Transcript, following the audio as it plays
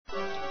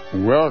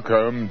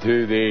Welcome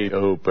to the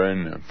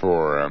Open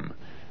Forum.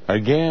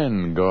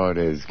 Again, God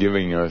is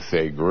giving us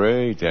a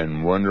great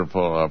and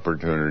wonderful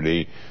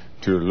opportunity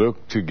to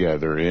look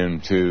together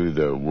into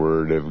the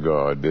Word of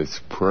God, this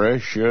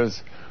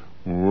precious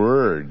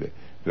Word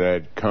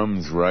that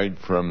comes right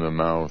from the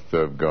mouth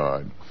of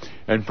God.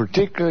 And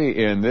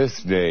particularly in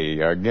this day,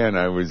 again,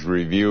 I was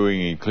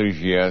reviewing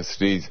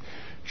Ecclesiastes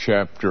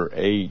chapter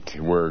 8,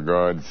 where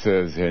God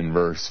says in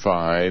verse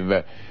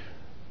 5,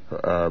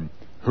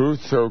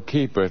 whoso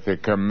keepeth the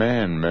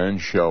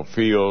commandment shall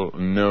feel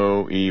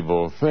no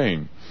evil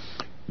thing.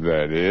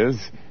 That is,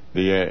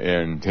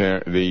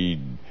 the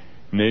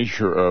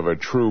nature of a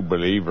true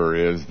believer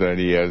is that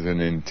he has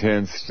an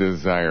intense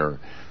desire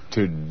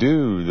to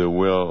do the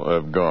will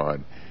of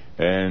God.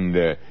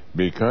 And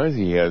because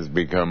he has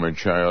become a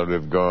child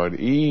of God,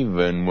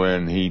 even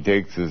when he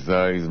takes his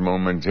eyes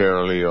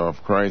momentarily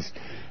off Christ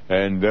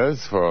and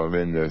does fall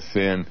into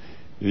sin,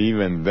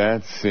 even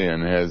that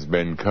sin has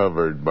been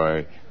covered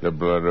by the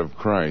blood of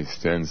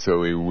Christ, and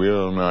so he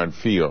will not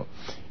feel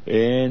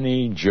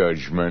any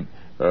judgment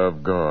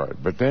of God.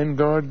 But then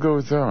God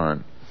goes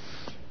on,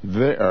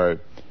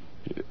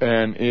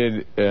 and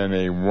in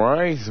a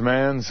wise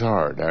man's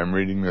heart, I'm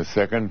reading the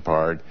second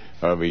part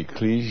of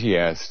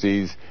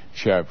Ecclesiastes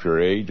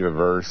chapter 8,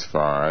 verse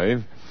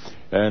 5,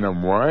 and a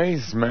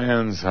wise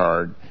man's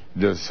heart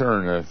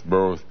discerneth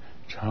both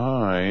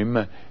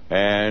time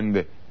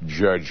and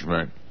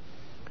judgment.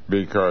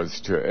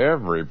 Because to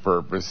every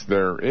purpose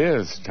there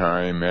is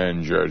time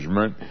and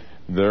judgment,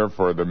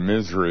 therefore the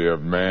misery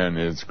of man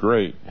is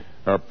great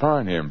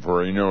upon him,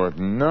 for he knoweth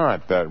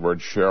not that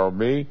which shall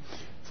be,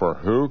 for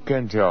who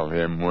can tell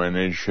him when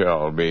it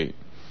shall be?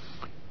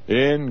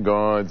 In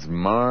God's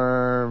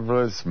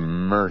marvelous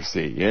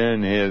mercy,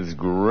 in His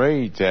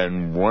great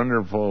and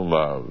wonderful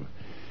love,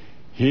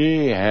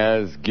 He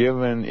has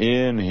given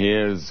in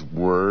His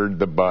Word,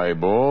 the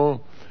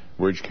Bible,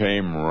 which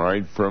came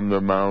right from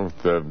the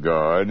mouth of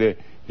God.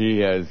 He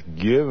has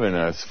given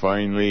us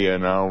finally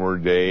in our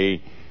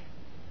day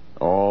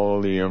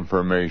all the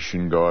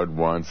information God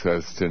wants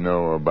us to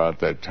know about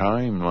the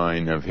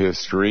timeline of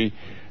history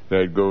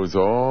that goes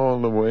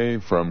all the way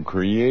from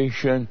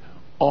creation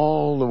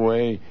all the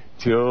way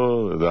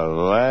till the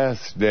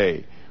last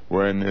day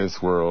when this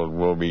world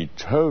will be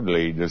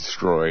totally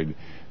destroyed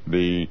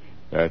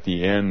at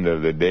the end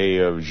of the day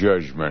of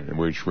judgment,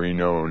 which we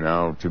know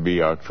now to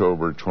be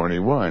October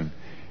 21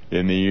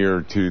 in the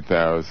year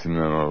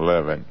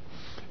 2011.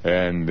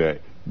 And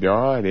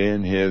God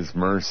in His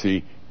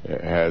mercy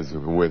has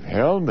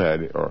withheld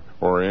that,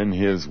 or in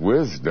His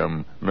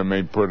wisdom, let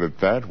me put it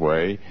that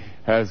way,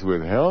 has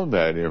withheld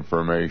that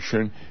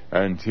information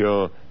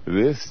until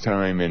this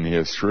time in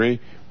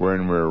history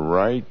when we're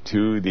right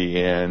to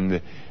the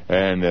end,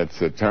 and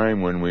it's a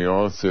time when we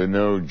also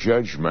know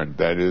judgment.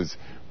 That is,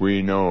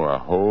 we know a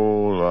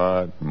whole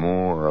lot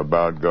more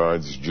about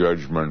God's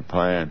judgment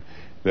plan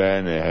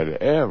than had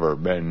ever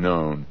been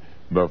known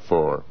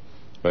before.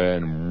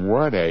 And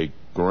what a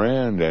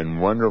grand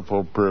and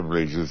wonderful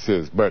privilege this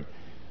is. But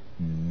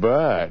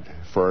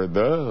for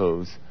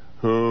those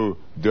who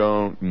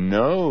don't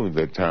know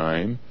the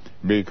time,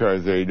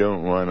 because they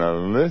don't want to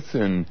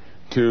listen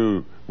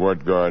to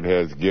what God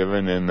has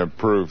given and the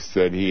proofs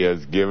that He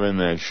has given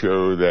that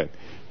show that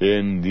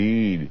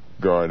indeed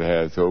God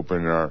has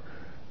opened our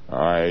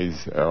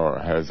eyes, or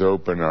has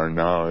opened our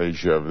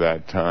knowledge of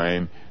that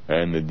time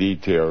and the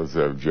details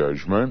of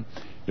judgment,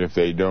 if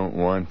they don't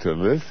want to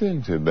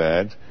listen to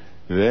that,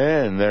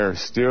 then they're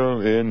still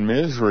in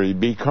misery,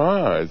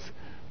 because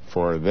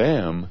for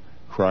them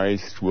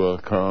Christ will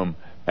come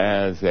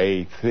as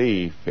a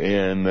thief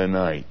in the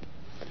night.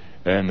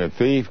 And the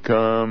thief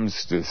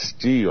comes to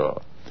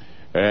steal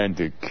and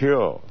to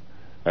kill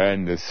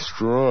and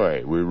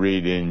destroy, we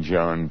read in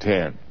John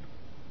 10.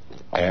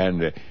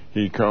 And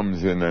he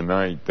comes in the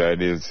night,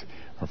 that is,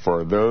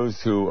 for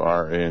those who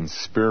are in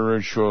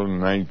spiritual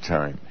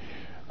nighttime.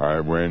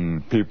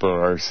 When people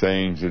are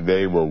saying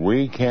today, well,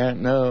 we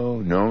can't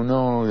know.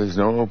 No, there's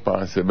no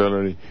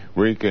possibility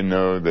we can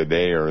know the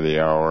day or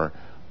the hour.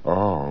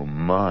 Oh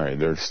my,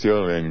 they're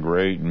still in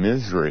great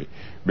misery,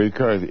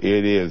 because it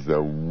is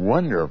the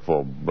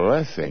wonderful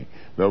blessing,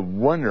 the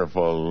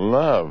wonderful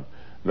love,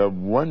 the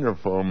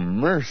wonderful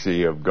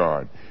mercy of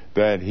God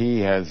that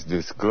He has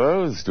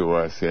disclosed to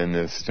us in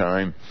this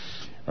time,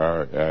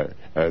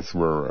 as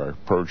we're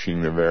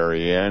approaching the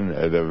very end,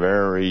 the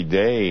very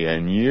day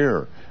and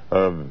year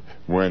of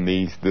when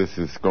this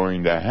is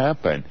going to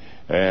happen,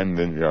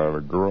 and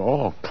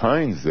all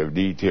kinds of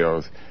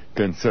details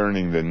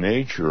concerning the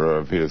nature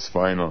of His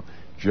final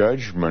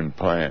judgment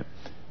plan.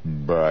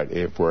 But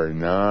if we're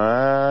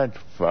not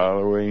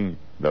following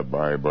the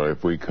Bible,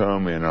 if we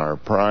come in our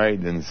pride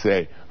and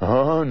say,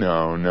 oh,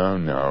 no,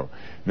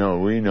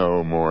 we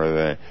know more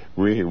than,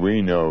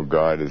 we know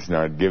God is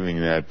not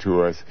giving that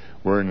to us,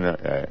 we're not,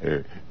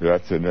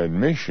 that's an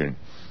admission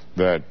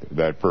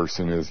that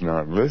person is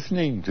not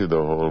listening to the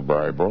whole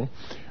Bible.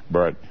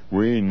 But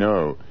we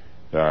know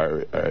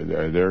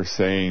they're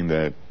saying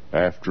that,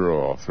 after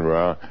all,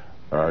 throughout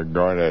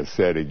God has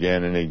said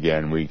again and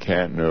again, we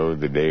can't know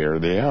the day or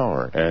the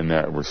hour. And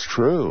that was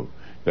true,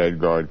 that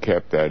God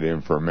kept that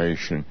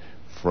information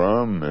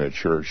from the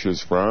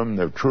churches, from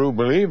the true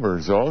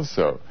believers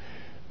also,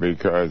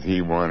 because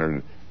He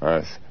wanted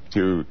us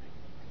to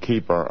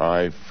keep our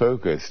eye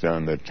focused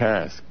on the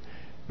task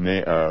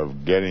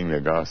of getting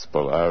the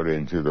gospel out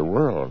into the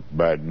world.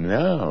 But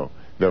now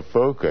the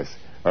focus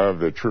of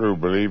the true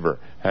believer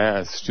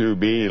has to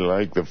be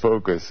like the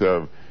focus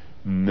of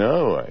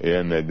Noah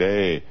in the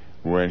day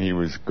when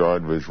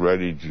God was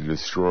ready to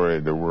destroy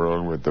the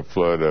world with the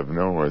flood of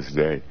Noah's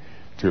day,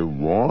 to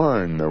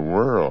warn the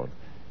world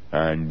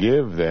and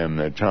give them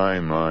the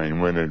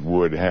timeline when it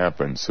would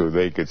happen so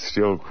they could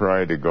still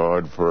cry to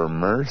God for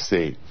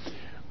mercy.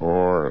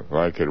 Or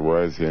like it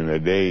was in the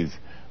days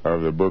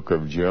of the book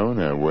of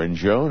Jonah, when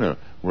Jonah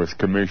was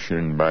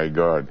commissioned by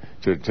God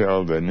to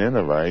tell the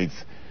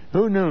Ninevites,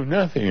 who knew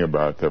nothing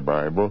about the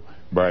Bible,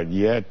 but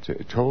yet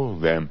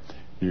told them,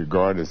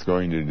 God is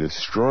going to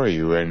destroy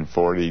you in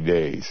 40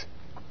 days.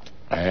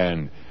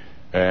 And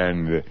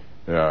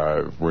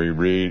we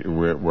read,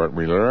 what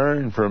we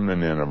learn from the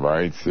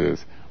Ninevites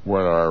is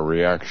what our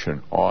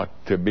reaction ought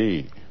to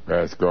be,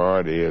 as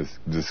God is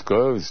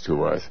disclosed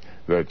to us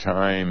the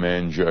time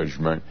and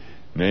judgment,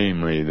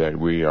 namely that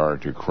we are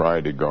to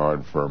cry to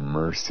God for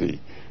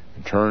mercy,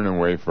 turn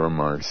away from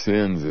our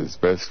sins as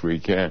best we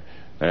can,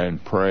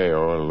 and pray,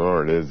 oh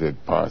Lord, is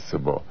it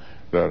possible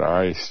that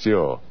I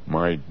still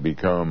might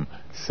become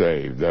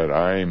saved, that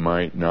I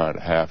might not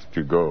have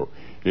to go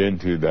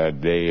into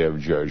that day of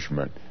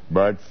judgment.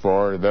 But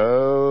for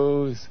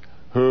those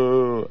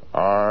who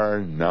are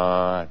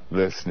not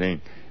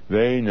listening,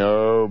 they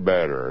know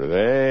better.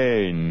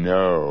 They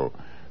know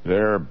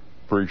their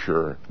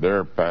preacher,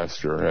 their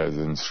pastor has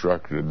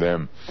instructed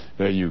them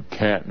that you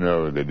can't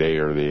know the day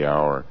or the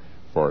hour.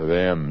 For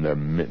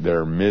them,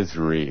 their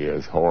misery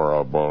is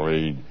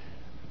horribly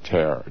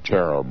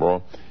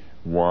terrible.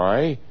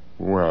 Why?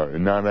 Well,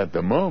 not at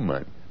the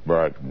moment,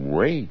 but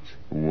wait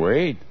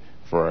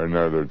for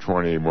another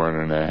 21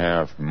 and a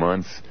half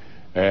months,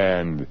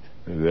 and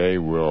they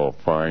will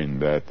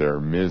find that their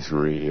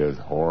misery is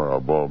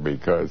horrible,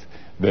 because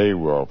they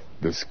will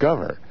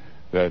discover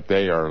that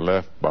they are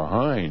left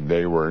behind.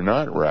 They were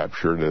not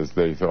raptured as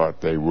they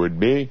thought they would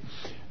be.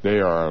 They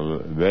are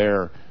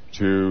there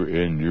to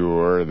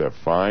endure the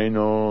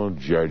final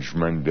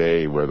judgment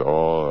day with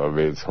all of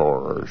its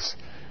horrors.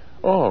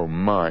 Oh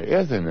my,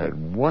 isn't it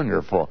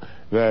wonderful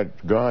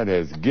that God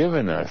has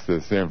given us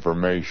this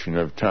information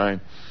of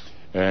time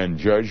and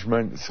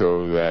judgment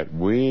so that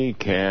we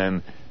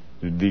can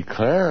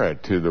declare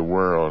it to the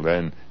world,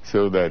 and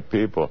so that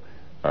people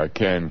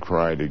can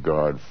cry to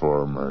God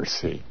for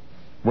mercy.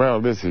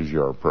 Well, this is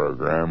your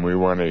program. We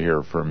want to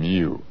hear from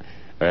you.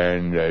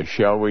 And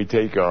shall we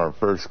take our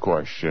first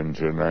question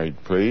tonight,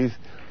 please?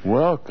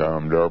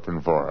 Welcome to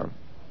Open Forum.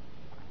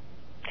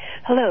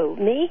 Hello,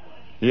 me?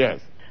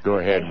 Yes. Go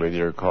ahead with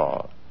your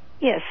call.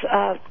 Yes,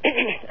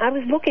 I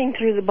was looking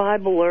through the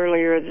Bible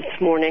earlier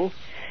this morning,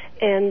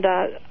 and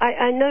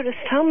I noticed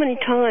how many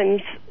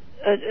times,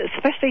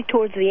 especially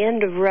towards the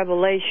end of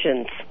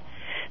Revelations,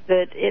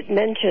 that it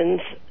mentions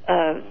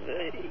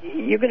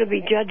you're going to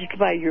be judged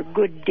by your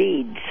good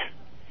deeds.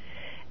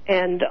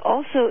 And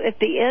also at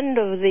the end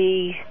of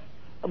the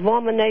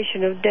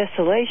abomination of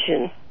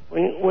desolation,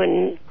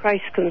 when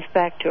Christ comes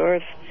back to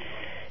earth,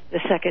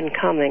 the second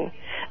coming,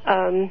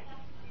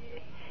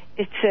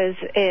 it says,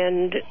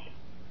 and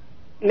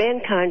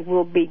mankind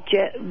will be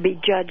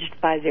judged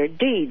by their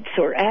deeds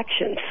or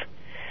actions.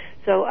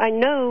 So I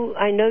know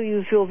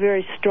you feel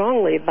very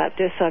strongly about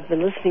this. I've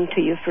been listening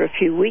to you for a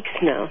few weeks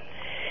now,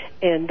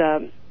 and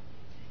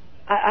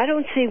I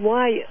don't see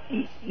why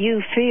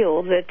you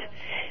feel that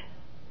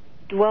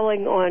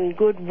dwelling on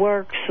good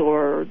works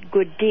or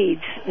good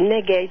deeds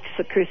negates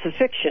the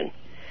crucifixion.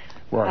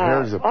 Well,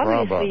 here's the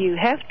problem. Obviously, you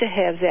have to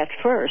have that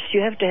first.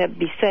 You have to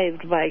be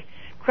saved by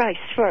Christ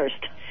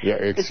first. Yeah,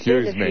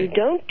 excuse me. If you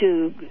don't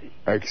do...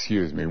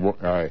 Excuse me.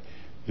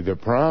 The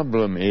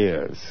problem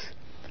is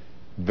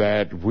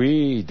that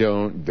we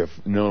don't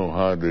know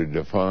how to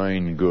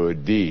define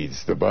good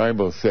deeds. The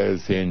Bible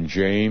says in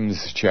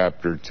James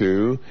chapter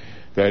 2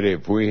 that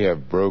if we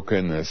have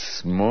broken the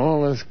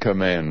smallest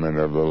commandment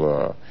of the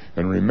law,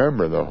 and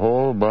remember, the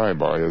whole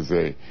Bible is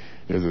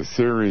a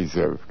series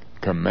of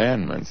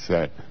commandments,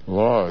 that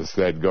laws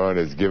that God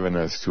has given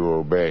us to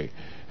obey.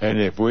 And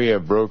if we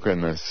have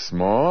broken the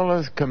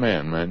smallest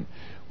commandment,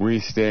 we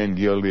stand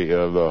guilty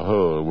of the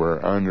whole.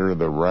 We're under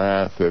the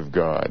wrath of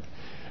God.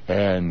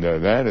 And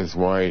that is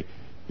why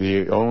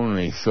the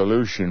only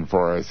solution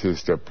for us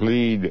is to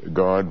plead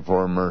God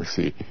for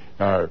mercy.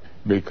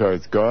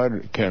 Because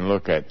God can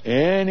look at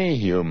any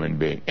human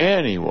being,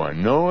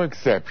 anyone, no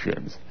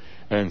exceptions,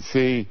 and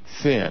see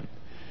sin.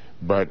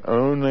 But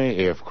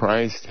only if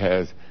Christ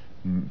has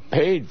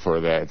paid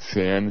for that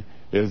sin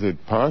is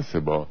it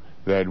possible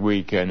that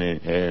we can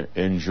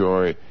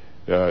enjoy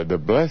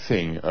the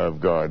blessing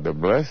of God, the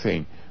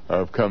blessing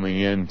of coming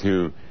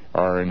into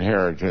our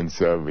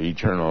inheritance of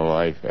eternal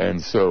life,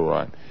 and so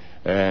on.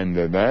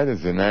 And that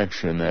is an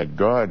action that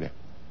God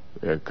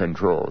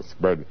controls.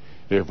 But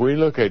if we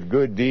look at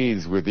good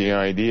deeds with the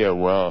idea,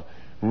 well,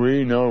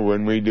 we know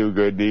when we do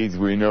good deeds,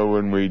 we know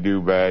when we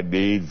do bad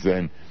deeds,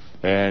 and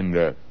I'm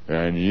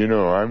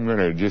going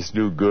to just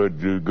do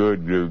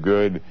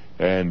good,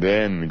 and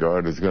then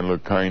God is going to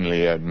look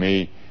kindly at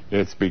me.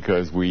 It's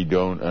because we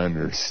don't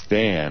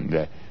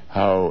understand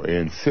how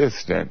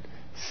insistent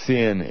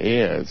sin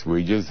is.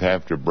 We just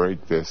have to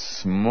break the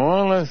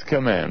smallest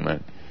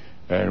commandment,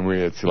 and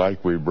it's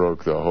like we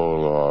broke the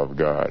whole law of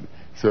God.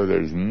 So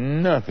there's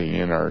nothing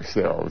in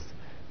ourselves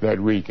that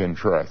we can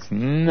trust.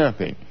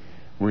 Nothing.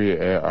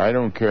 I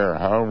don't care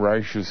how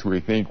righteous we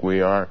think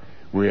we are.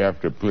 We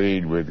have to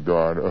plead with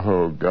God.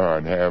 Oh,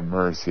 God, have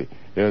mercy.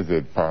 Is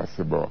it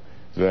possible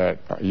that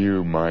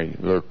you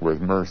might look with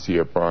mercy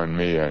upon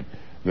me, and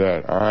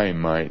that I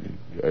might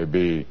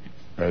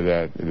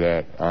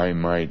that I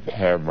might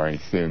have my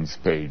sins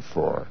paid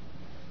for?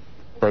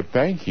 But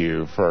thank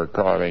you for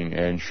calling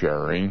and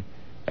sharing.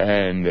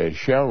 And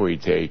shall we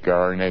take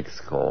our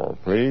next call,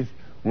 please?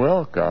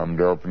 Welcome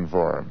to Open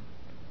Forum.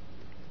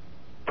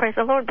 Praise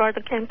the Lord,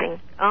 Brother Camping.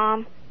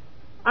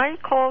 I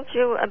called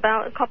you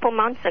about a couple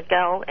months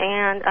ago,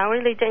 and I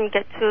really didn't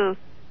get to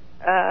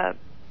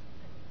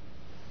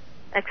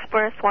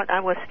express what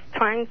I was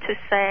trying to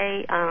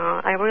say.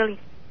 I really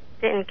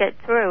didn't get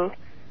through.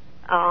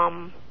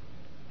 I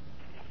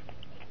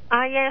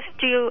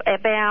asked you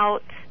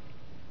about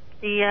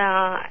the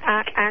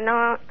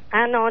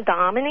Anno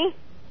Domini.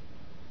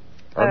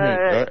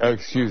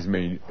 Excuse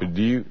me.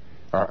 Do you?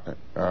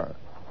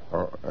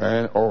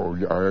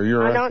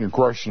 You're asking a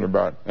question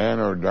about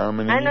Anno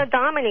Domini? Anno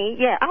Domini,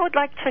 yeah. I would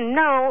like to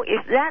know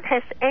if that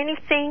has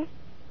anything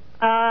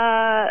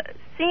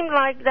seemed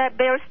like that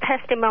bears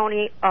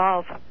testimony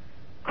of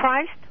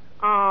Christ,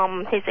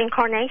 His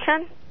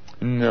incarnation.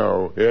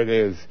 No, it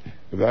is.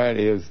 That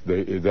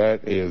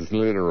is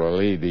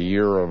literally the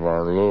year of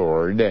our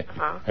Lord,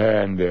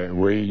 and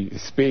we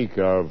speak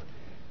of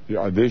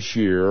this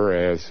year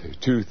as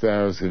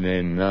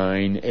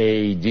 2009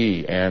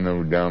 A.D.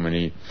 Anno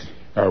Domini,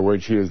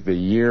 which is the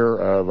year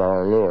of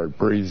our Lord.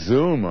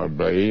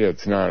 Presumably,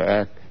 it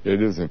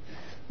isn't.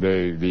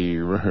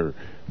 The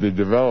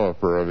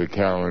developer of the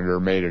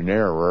calendar made an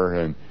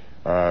error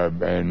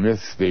and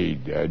missed the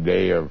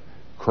day of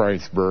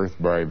Christ's birth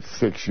by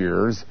 6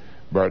 years.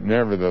 But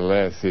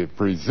nevertheless,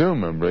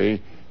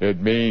 presumably, it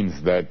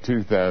means that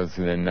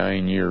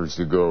 2009 years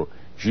ago,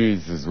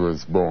 Jesus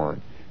was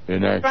born.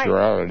 In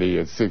actuality,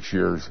 it's 6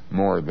 years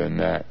more than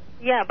that.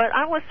 Yeah, but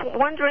I was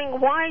wondering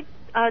why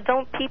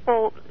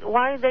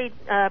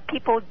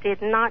people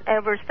did not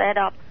ever set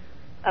up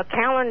a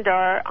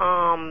calendar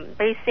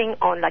basing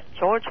on like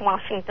George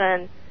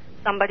Washington,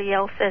 somebody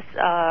else's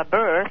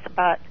birth,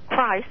 but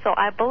Christ. So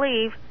I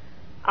believe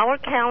our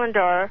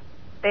calendar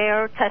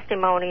bear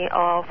testimony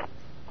of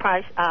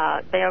Christ,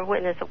 bear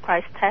witness of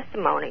Christ's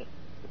testimony.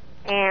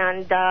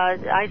 And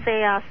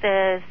Isaiah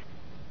says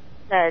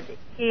that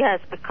he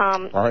has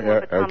become...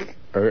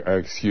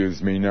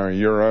 excuse me, now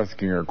you're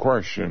asking a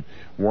question.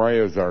 Why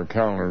is our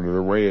calendar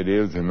the way it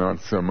is and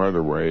not some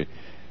other way?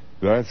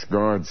 That's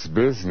God's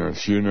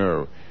business, you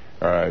know.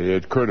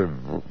 It could have...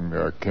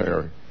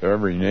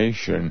 every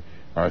nation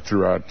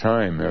throughout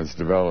time has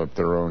developed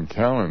their own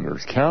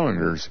calendars.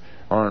 Calendars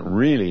aren't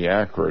really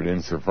accurate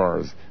insofar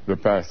as the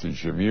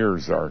passage of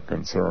years are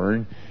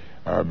concerned,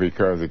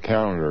 because a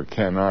calendar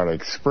cannot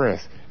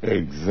express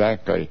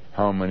exactly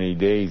how many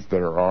days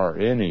there are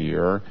in a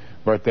year,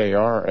 but they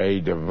are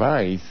a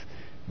device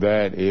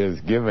that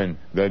is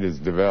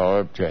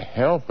developed to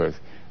help us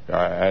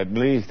at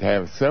least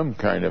have some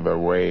kind of a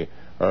way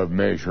of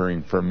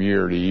measuring from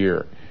year to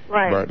year.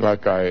 Right. But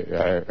like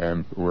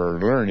we're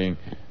learning,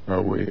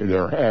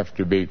 there have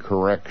to be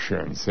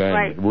corrections,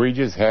 and we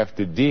just have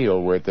to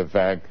deal with the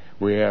fact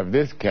we have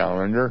this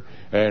calendar.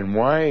 And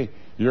why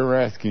you're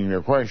asking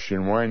the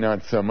question, why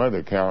not some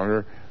other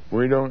calendar?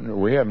 We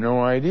have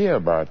no idea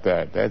about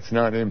that. That's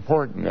not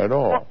important at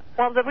all.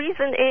 Well, the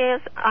reason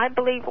is, I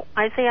believe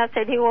Isaiah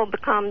said he will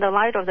become the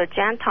light of the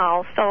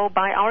Gentiles. So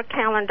by our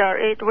calendar,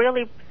 it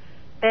really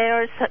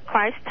bears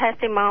Christ's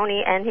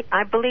testimony, and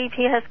I believe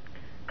he has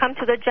come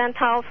to the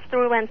Gentiles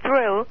through and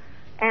through,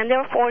 and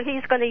therefore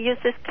he's going to use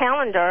this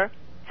calendar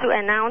to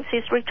announce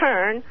his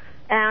return.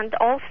 And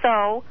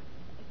also,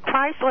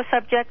 Christ was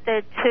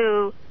subjected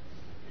to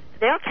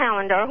their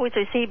calendar, which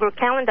is Hebrew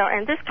calendar,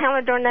 and this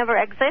calendar never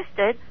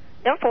existed.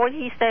 Therefore,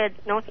 he said,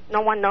 no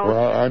one knows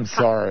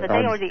the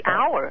day or the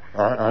hour.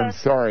 I'm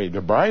sorry, the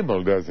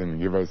Bible doesn't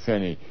give us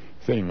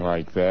anything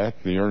like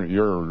that.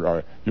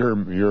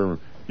 You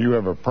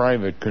have a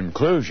private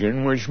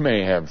conclusion, which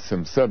may have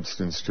some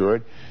substance to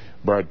it,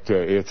 but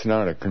it's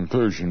not a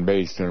conclusion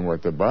based on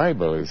what the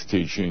Bible is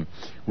teaching.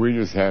 We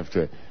just have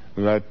to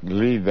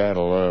leave that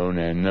alone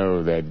and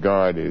know that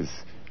God has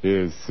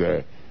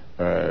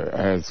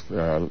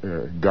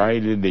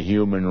guided the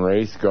human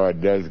race.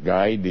 God does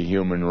guide the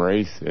human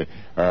race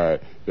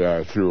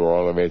through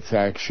all of its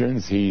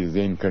actions. He's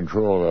in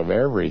control of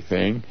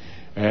everything,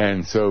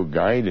 and so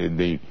God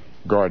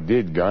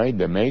did guide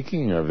the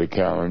making of the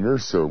calendar,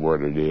 so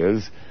what it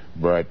is.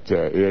 but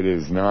it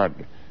is not.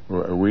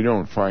 We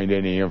don't find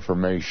any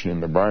information in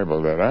the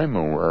Bible that I'm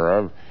aware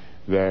of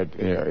that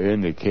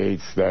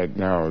indicates that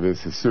now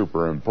this is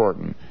super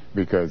important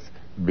because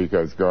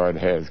God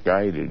has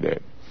guided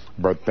it.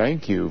 But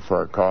thank you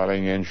for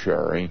calling and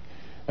sharing.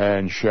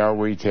 And shall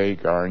we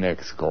take our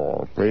next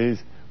call,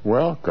 please?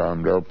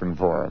 Welcome to Open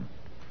Forum.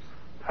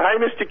 Hi,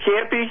 Mr.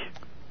 Campy.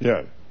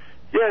 Yes.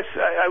 Yes,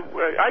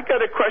 I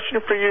got a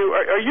question for you.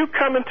 Are you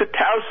coming to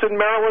Towson,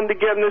 Maryland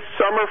again this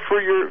summer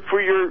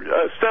for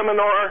your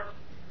seminar?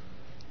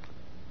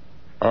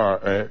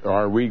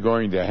 Are we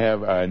going to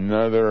have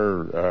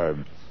another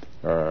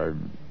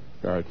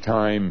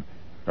time,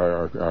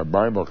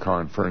 Bible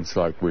conference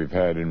like we've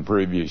had in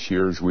previous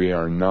years? We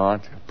are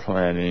not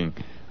planning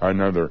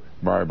another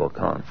Bible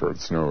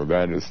conference. No,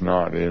 that is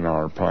not in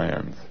our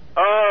plans.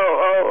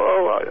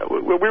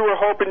 We were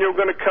hoping you were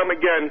going to come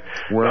again.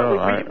 Well,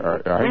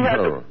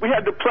 we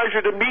had the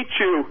pleasure to meet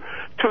you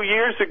 2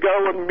 years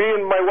ago, and me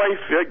and my wife,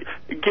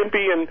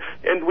 Gimpy,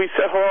 and we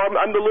said,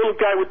 I'm the little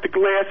guy with the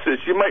glasses.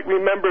 You might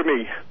remember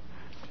me.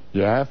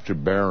 You have to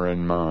bear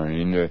in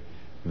mind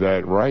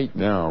that right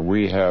now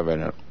we have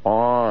an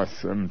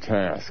awesome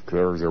task.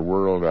 There's a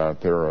world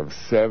out there of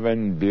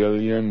 7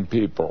 billion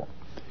people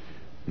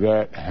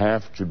that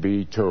have to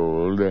be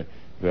told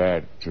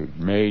that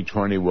May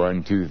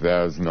 21,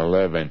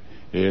 2011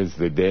 is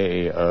the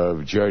day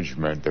of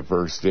judgment, the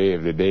first day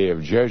of the day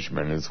of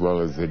judgment, as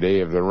well as the day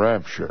of the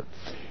rapture.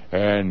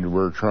 And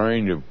we're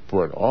trying to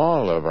put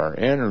all of our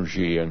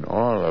energy and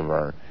all of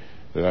our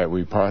that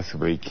we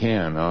possibly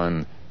can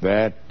on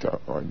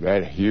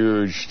that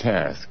huge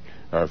task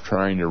of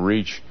trying to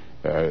reach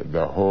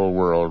the whole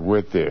world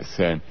with this.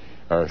 And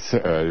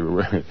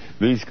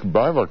these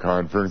Bible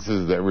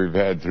conferences that we've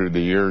had through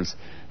the years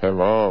have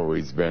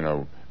always been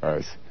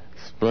a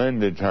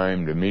splendid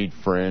time to meet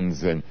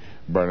friends,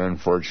 but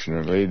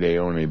unfortunately they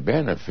only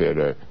benefit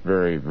a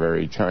very,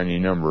 very tiny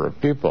number of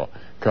people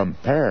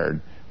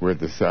compared with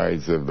the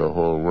size of the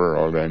whole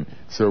world. And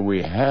so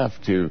we have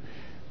to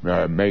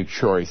make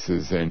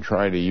choices and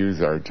try to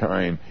use our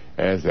time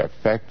as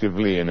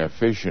effectively and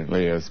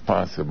efficiently as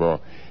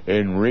possible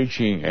in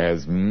reaching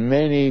as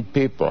many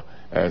people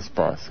as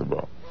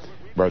possible.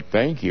 But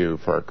thank you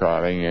for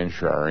calling and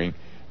sharing.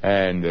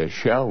 And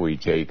shall we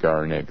take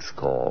our next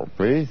call,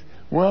 please?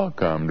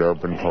 Welcome to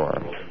Open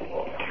Forum.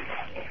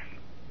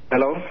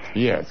 Hello?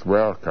 Yes,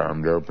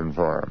 welcome to Open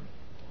Forum.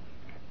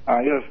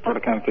 Yes,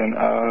 Brother Campton.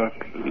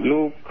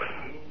 Luke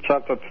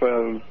chapter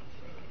 12,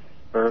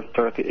 verse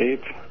 38.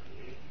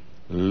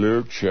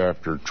 Luke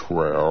chapter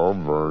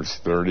 12, verse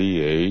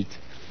 38.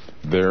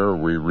 There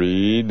we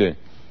read,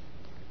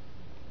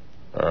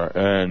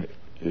 and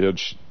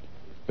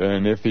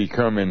if he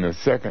come in the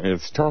second,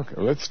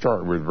 let's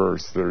start with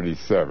verse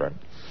 37.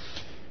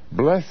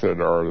 Blessed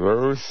are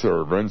those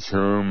servants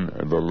whom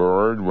the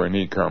Lord, when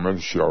he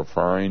cometh, shall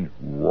find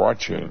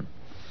watching.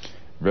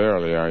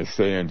 Verily I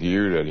say unto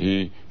you that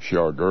he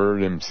shall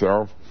gird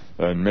himself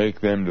and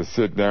make them to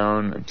sit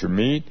down to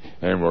meat,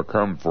 and will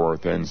come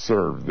forth and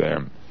serve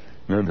them.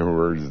 In other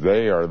words,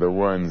 they are the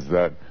ones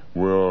that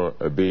will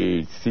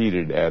be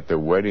seated at the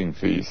wedding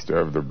feast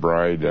of the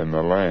bride and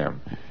the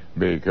Lamb,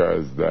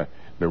 because the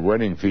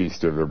wedding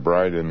feast of the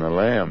bride and the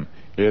Lamb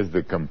is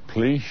the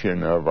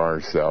completion of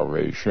our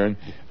salvation.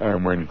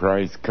 And when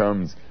Christ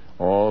comes,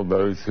 all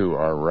those who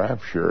are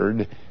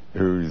raptured,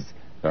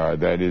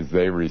 that is,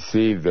 they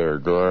receive their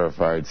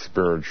glorified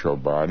spiritual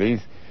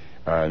bodies,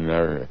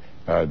 and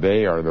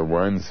they are the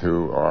ones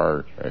who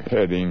are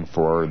heading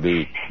for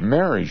the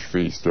marriage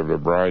feast of the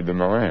bride and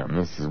the Lamb.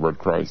 This is what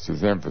Christ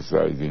is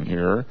emphasizing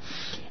here.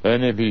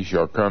 And if he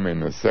shall come in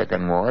the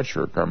second watch,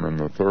 or come in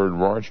the third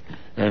watch,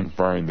 and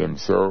find them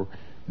so,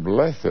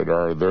 blessed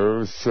are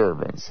those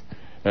servants.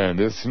 And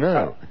this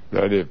know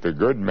that if the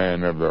good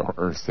man of the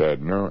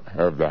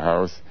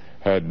house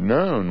had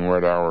known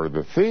what hour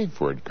the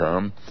thief would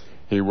come,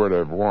 he would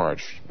have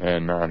watched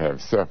and not have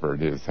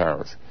suffered his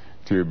house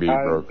to be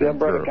broken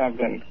Brother through.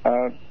 Captain,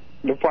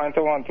 the point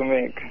I want to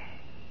make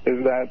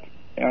is that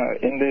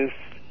in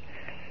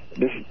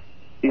this,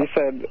 you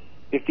said,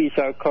 if he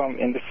shall come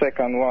in the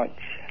second watch.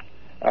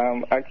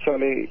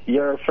 Actually,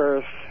 your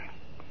first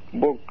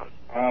book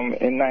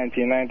in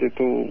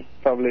 1992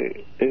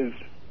 probably is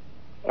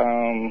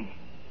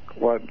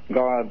what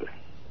God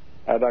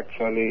had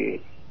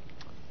actually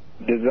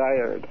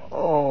desired.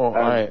 Oh,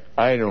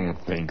 I don't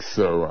think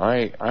so.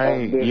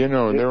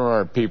 There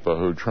are people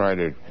who try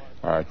to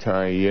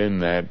tie in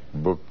that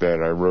book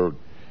that I wrote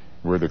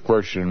with a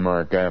question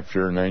mark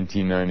after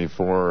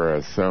 1994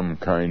 as some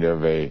kind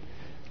of a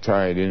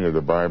tied into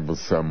the Bible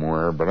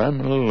somewhere, but I'm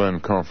a little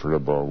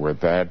uncomfortable with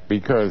that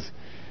because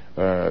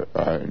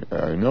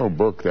no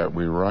book that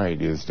we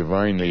write is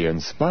divinely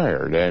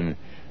inspired,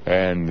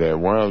 and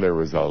while there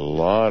was a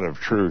lot of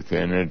truth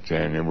in it,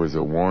 and it was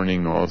a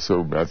warning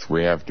also,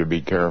 we have to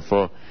be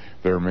careful.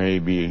 There may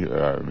be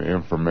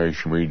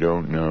information we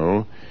don't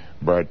know,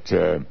 but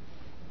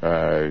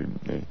I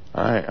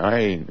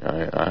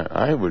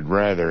would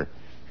rather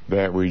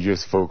that we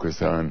just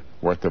focus on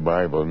what the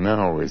Bible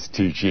now is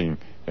teaching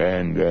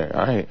And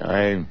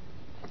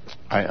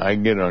I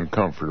get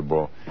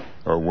uncomfortable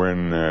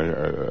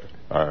when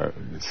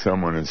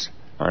someone is,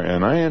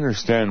 and I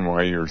understand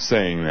why you're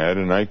saying that,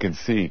 and I can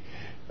see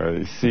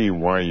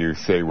why you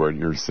say what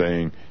you're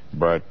saying,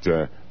 but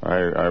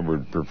I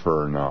would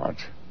prefer not.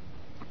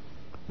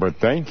 But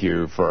thank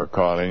you for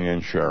calling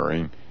and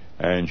sharing.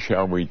 And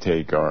shall we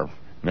take our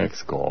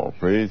next call,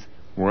 please?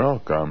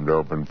 Welcome to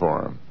Open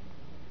Forum.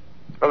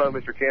 Hello,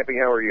 Mr. Camping.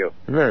 How are you?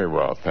 Very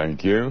well,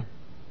 thank you.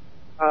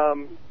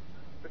 The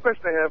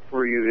question I have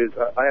for you is,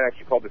 I had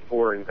actually called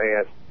before and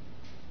I asked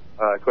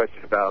a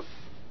question about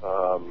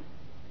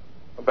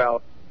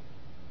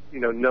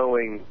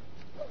knowing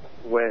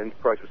when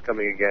Christ was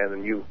coming again,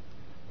 and you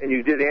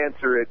did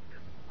answer it,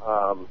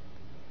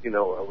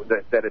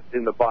 that it's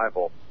in the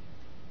Bible.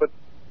 But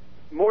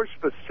more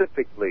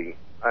specifically,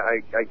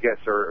 I guess,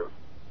 or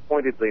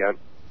pointedly,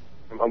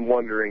 I'm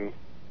wondering,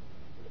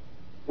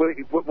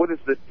 what is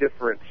the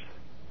difference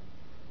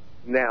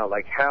now?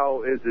 Like,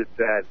 how is it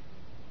that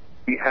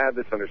we have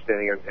this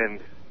understanding,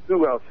 and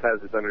who else has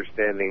this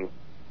understanding,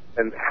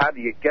 and how do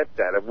you get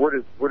that? And where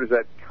does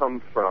that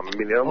come from? I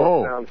mean, it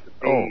almost sounds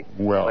to me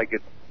like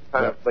it's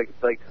kind of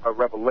like a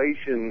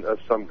revelation of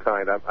some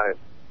kind.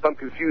 I'm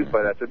confused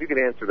by that, so if you could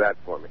answer that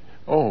for me.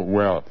 Oh,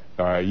 well,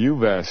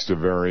 you've asked a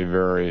very,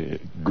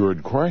 very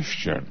good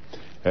question.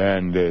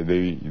 And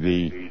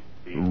the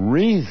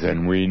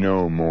reason we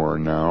know more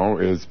now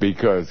is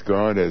because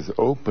God has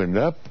opened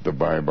up the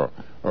Bible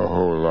a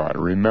whole lot.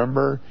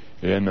 Remember,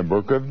 in the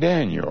book of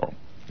Daniel,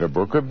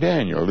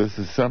 this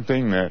is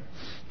something that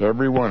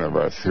every one of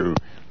us who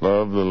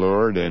love the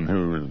Lord and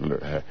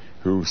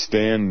who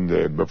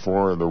stand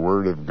before the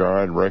Word of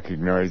God,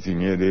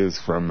 recognizing it is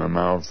from the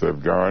mouth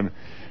of God,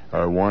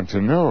 want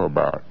to know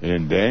about.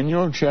 In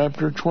Daniel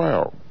chapter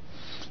 12,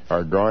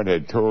 God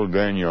had told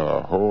Daniel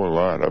a whole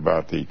lot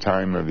about the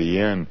time of the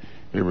end.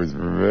 It was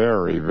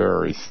very,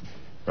 very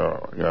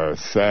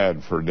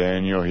sad for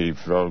Daniel. He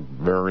felt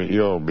very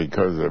ill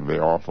because of the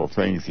awful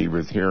things he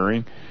was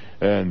hearing.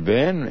 And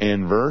then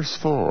in verse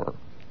 4,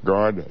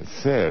 God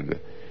said,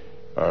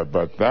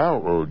 but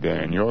thou, O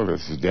Daniel,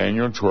 this is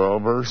Daniel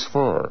 12, verse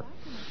 4,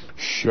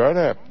 shut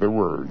up the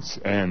words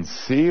and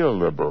seal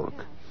the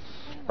book,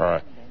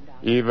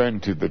 even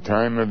to the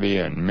time of the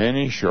end.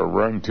 Many shall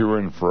run to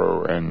and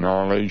fro, and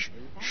knowledge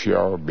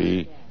shall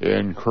be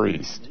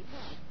increased.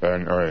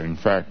 And in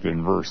fact,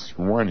 in verse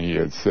 1, he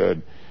had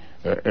said,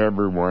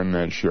 everyone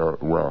that shall,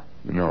 well,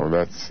 no,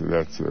 that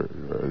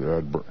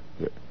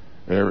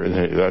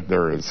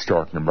there is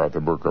talking about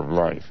the book of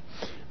life.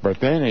 But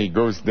then he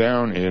goes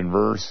down in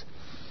verse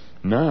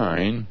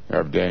 9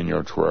 of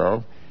Daniel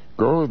 12,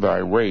 go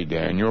thy way,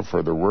 Daniel,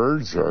 for the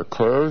words are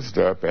closed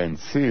up and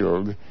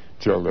sealed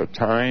till the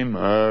time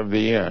of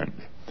the end.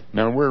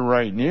 Now, we're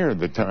right near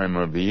the time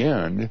of the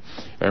end,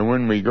 and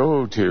when we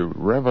go to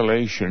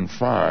Revelation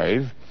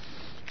 5,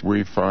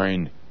 we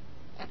find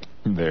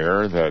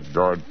there that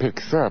God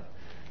picks up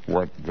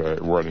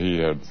what he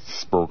had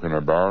spoken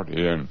about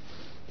in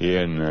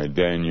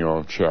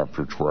Daniel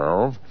chapter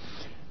 12.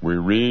 We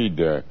read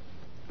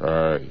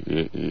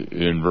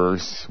in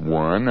verse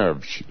 1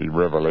 of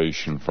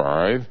Revelation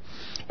 5,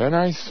 and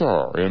I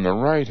saw in the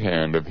right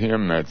hand of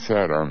him that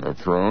sat on the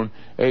throne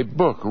a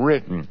book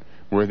written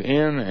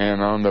within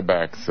and on the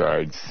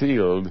backside,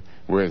 sealed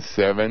with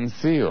 7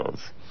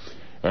 seals.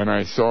 And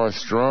I saw a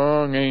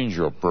strong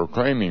angel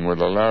proclaiming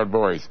with a loud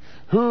voice,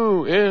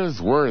 who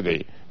is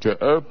worthy to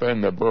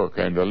open the book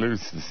and to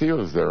loose the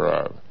seals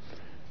thereof?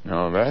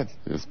 Now that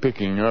is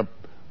picking up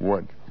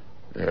what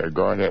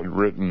God had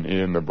written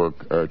in the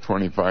book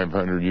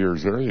 2,500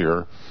 years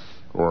earlier,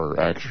 or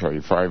actually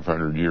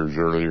 500 years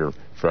earlier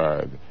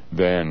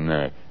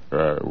than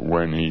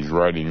when he's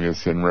writing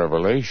this in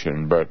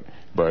Revelation. But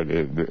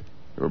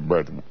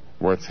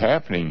what's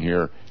happening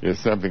here is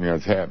something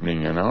that's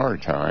happening in our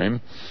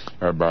time,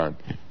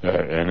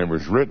 and it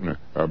was written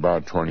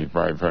about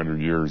 2,500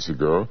 years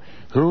ago.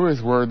 Who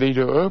is worthy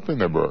to open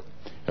the book?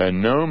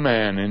 And no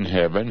man in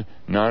heaven,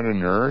 not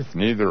in earth,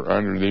 neither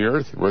under the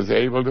earth, was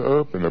able to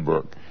open the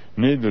book,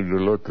 neither to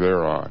look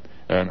thereon.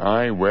 And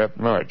I wept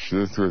much.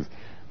 This was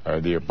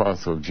the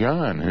Apostle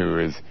John,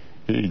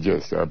 he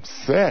just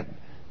upset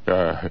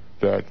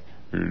that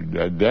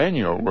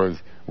Daniel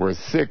was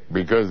sick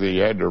because he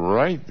had to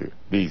write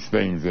these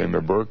things in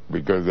the book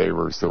because they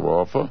were so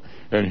awful.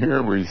 And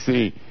here we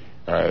see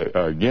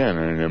again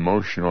an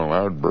emotional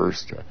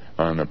outburst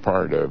on the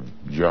part of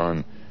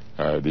John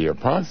the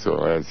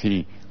Apostle, as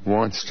he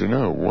wants to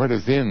know what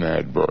is in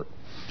that book.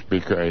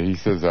 Because he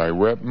says, I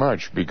wept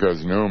much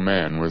because no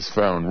man was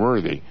found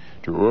worthy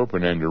to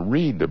open and to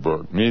read the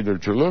book, neither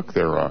to look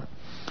thereon.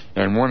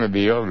 And one of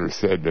the elders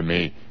said to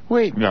me,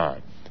 weep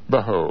not.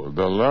 Behold,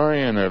 the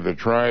Lion of the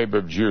tribe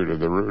of Judah,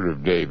 the root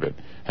of David,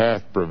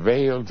 hath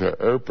prevailed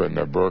to open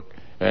the book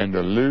and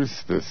to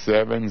loose the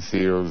 7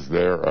 seals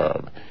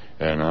thereof.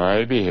 And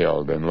I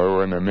beheld, and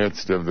lo, in the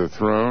midst of the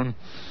throne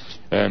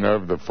and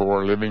of the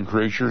 4 living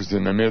creatures,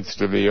 in the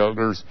midst of the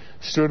elders,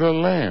 stood a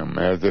lamb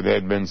as it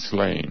had been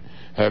slain,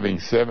 having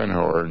 7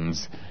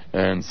 horns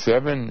and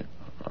 7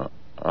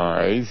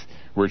 eyes,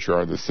 which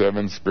are the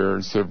 7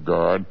 spirits of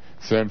God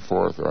sent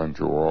forth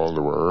unto all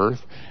the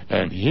earth.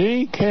 And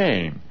he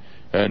came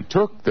and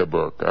took the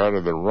book out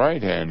of the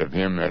right hand of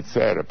him that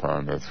sat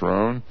upon the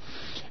throne.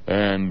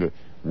 And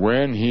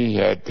when he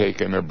had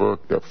taken the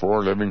book, the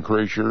 4 living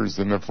creatures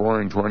and the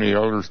 24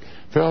 elders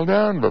fell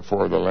down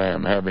before the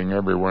Lamb, having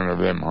every one of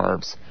them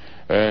harps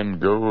and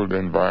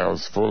golden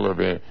vials full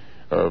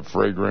of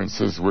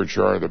fragrances, which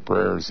are the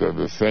prayers of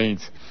the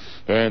saints.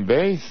 And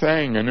they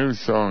sang a new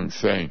song,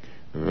 saying,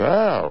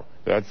 Thou,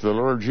 that's the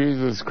Lord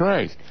Jesus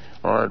Christ,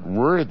 art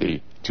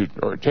worthy to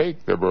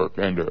take the book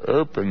and to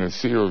open the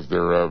seals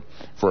thereof,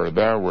 for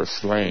thou wast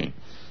slain,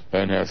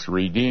 and hast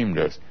redeemed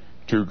us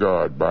to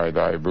God by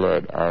thy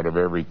blood out of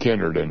every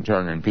kindred and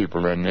tongue and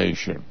people and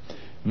nation.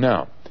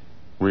 Now,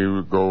 we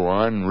will go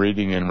on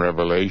reading in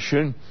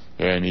Revelation,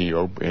 and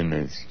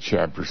in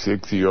chapter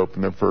 6, he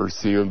opened the first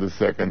seal, the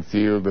second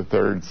seal, the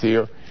third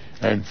seal,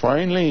 and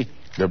finally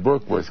the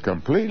book was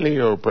completely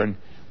open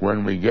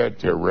when we get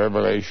to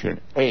Revelation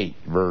 8,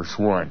 verse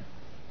 1,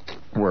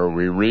 where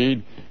we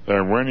read,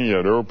 And when he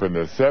had opened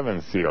the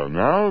 7th seal,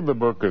 now the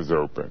book is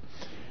open.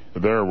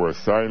 There was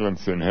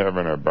silence in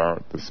heaven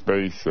about the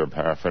space of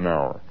half an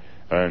hour.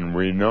 And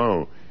we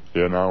know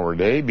in our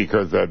day,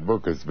 because that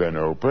book has been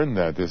opened,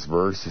 that this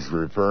verse is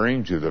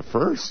referring to the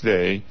first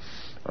day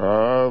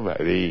of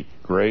the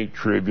Great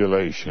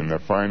Tribulation, the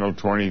final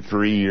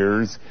 23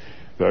 years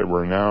that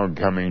were now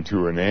coming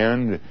to an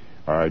end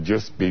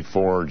just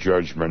before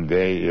Judgment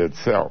Day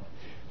itself.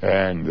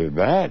 And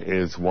that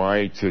is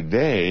why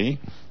today,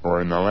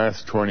 or in the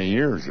last 20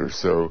 years or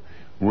so,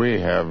 we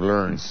have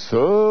learned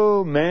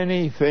so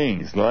many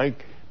things,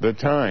 like the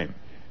time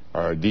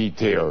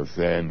details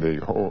and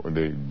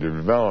the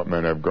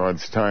development of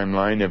God's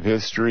timeline of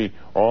history,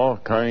 all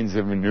kinds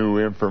of new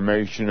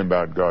information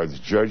about God's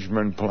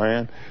judgment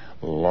plan,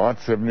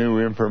 lots of new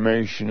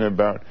information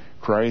about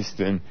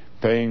Christ and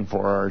paying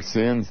for our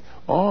sins,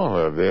 all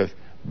of this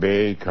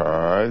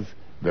because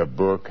the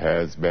book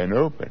has been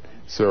opened.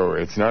 So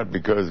it's not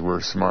because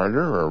we're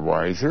smarter or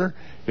wiser.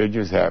 It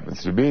just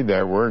happens to be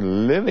that we're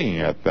living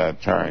at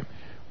that time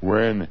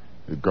when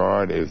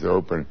God is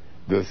open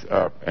this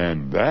up.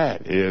 And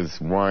that is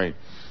why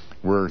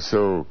we're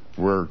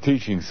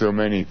teaching so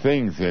many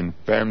things in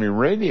family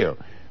radio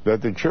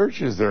that the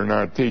churches are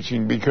not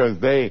teaching, because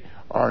they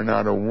are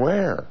not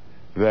aware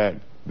that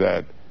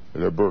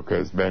the book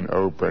has been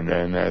opened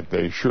and that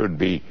they should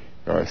be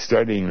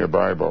studying the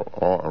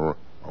Bible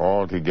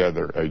all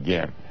together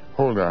again.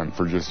 Hold on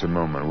for just a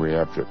moment. We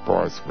have to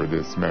pause for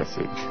this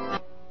message.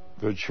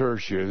 The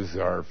churches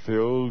are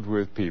filled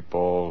with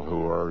people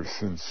who are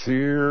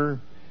sincere,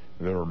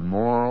 they're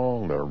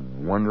moral, they're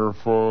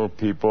wonderful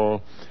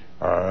people,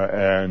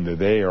 and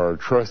they are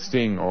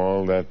trusting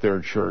all that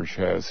their church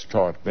has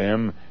taught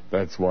them.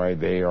 That's why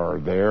they are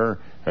there.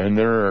 And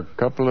there are a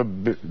couple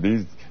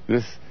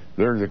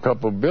there's a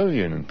couple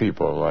billion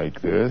people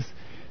like this,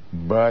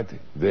 but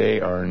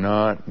they are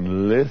not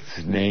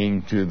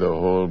listening to the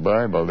whole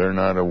Bible. They're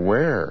not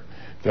aware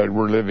that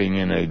we're living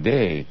in a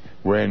day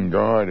when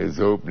God is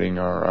opening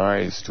our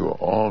eyes to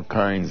all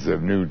kinds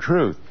of new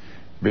truth,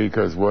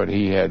 because what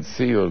he had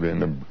sealed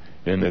in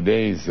the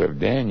days of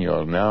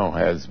Daniel now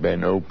has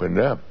been opened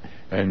up,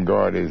 and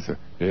God is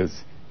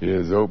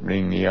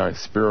opening the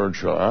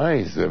spiritual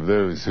eyes of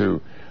those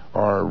who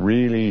are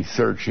really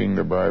searching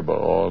the Bible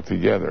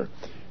altogether.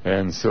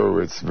 And so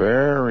it's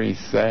very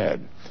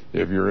sad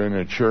if you're in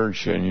a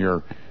church and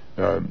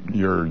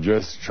you're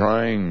just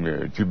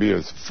trying to be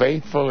as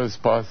faithful as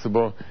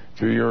possible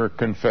to your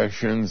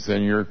confessions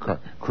and your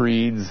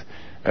creeds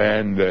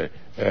and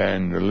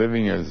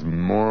living as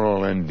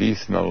moral and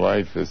decent a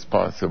life as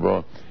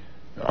possible.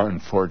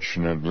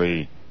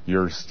 Unfortunately,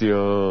 you're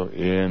still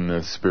in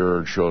the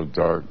spiritual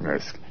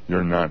darkness.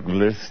 You're not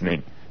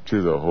listening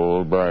to the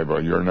whole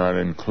Bible. You're not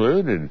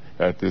included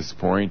at this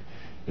point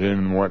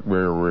in what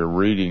we're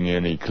reading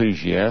in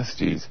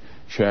Ecclesiastes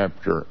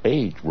chapter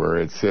 8, where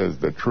it says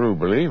the true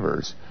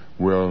believers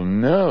will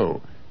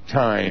know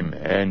time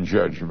and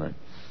judgment.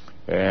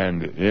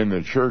 And in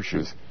the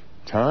churches,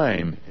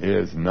 time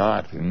is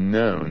not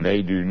known.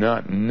 They do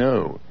not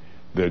know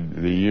the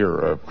year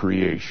of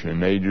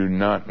creation. They do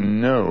not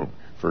know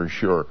for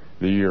sure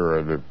the year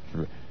of the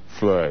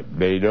flood.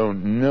 They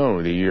don't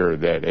know the year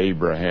that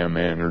Abraham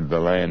entered the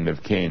land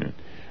of Canaan.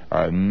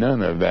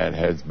 None of that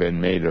has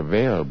been made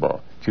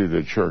available to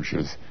the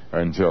churches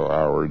until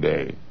our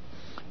day.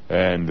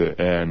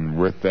 And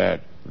with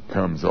that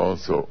comes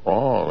also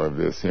all of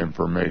this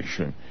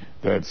information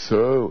that's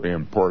so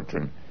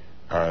important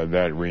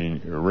that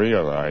we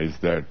realize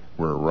that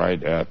we're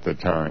right at the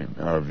time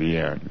of the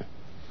end.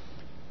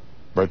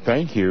 But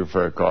thank you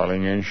for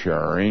calling and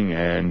sharing,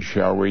 and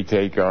shall we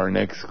take our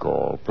next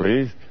call,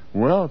 please?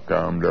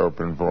 Welcome to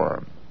Open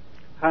Forum.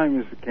 Hi,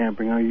 Mr.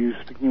 Camping. Are you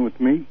speaking with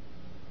me?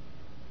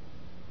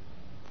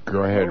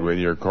 Go ahead with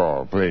your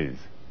call, please.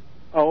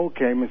 Oh,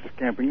 okay, Mr.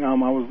 Camping. I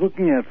was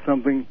looking at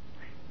something,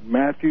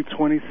 Matthew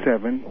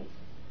 27,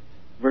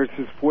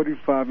 verses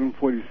 45 and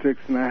 46,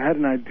 and I had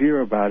an idea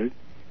about it.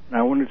 And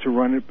I wanted to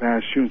run it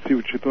past you and see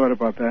what you thought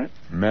about that.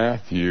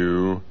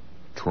 Matthew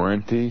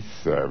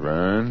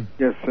 27.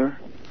 Yes, sir.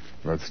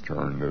 Let's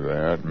turn to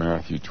that.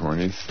 Matthew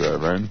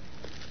 27,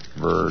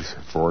 verse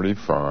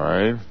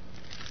 45.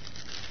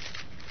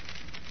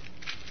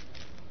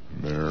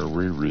 There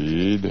we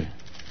read,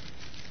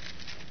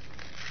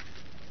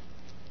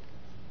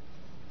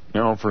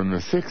 "Now from the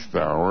 6th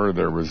hour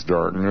there was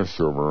darkness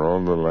over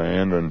all the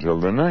land until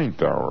the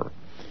 9th hour.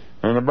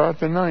 And about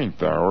the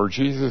 9th hour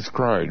Jesus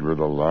cried with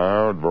a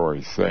loud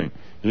voice, saying,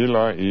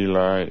 Eli,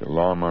 Eli,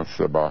 lama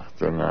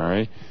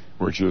sabachthani,"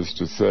 which is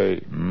to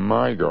say,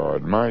 my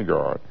God,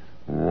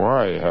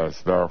 why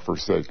hast thou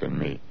forsaken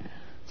me?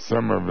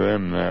 Some of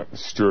them that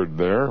stood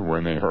there,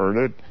 when they heard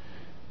it,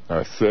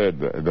 said,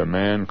 The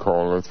man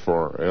calleth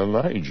for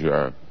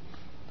Elijah,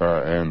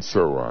 and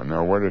so on.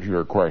 Now, what is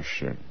your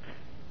question?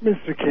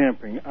 Mr.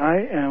 Camping,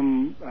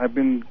 I've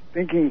been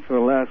thinking for the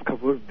last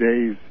couple of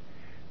days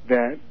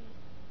that,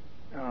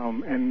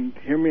 and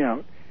hear me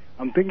out,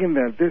 I'm thinking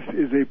that this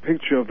is a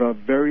picture of the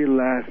very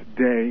last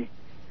day,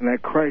 and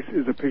that Christ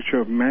is a picture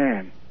of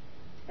man,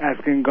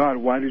 asking God,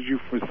 why did you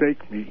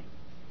forsake me?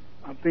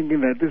 I'm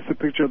thinking that this is a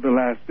picture of the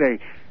last day,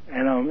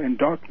 and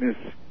darkness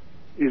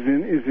is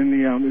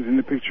in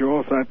the picture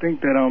also. I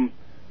think that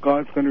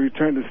God's going to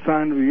return. The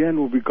sign of the end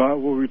will be God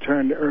will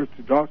return the earth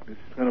to darkness.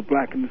 He's going to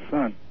blacken the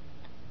sun.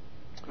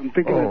 I'm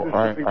thinking that this is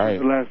a picture of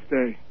the last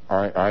day.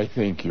 I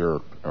think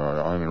you're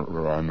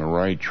on the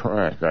right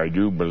track. I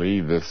do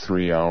believe this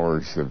 3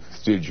 hours of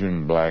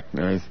Stygian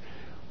blackness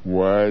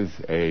was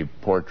a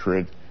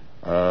portrait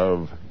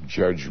of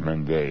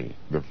Judgment Day,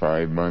 the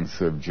 5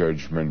 months of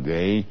Judgment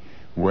Day,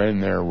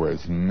 when there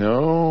was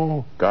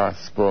no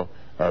gospel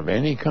of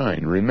any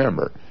kind.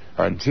 Remember,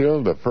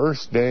 until the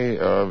first day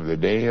of the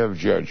Day of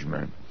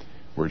Judgment,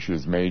 which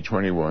is May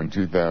 21,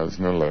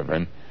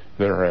 2011,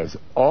 there has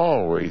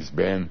always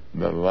been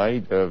the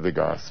light of the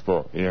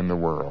gospel in the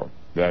world.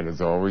 That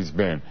has always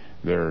been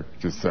there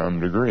to some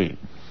degree.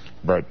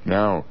 But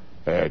now,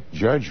 at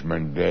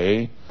Judgment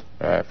Day,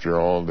 after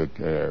all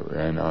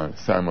and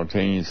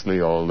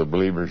simultaneously all the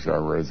believers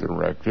are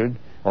resurrected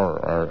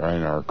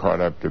and are caught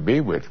up to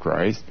be with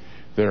Christ,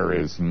 there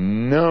is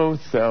no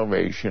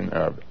salvation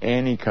of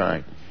any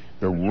kind.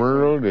 The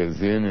world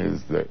is in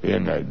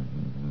a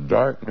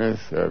darkness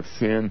of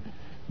sin,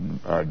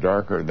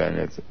 darker than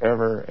it's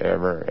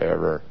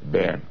ever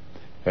been.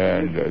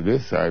 And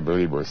this, I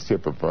believe, was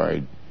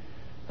typified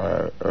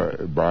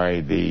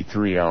by the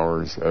 3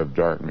 hours of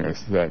darkness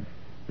that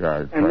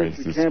Christ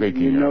is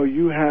speaking of.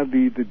 You have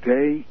the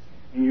day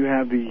and you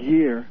have the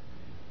year,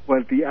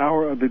 but the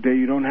hour of the day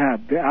you don't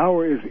have. The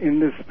hour is in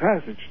this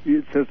passage.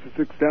 It says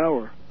the 6th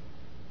hour.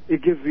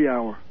 It gives the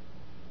hour.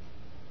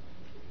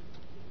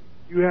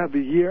 You have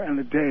the year and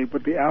the day,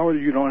 but the hour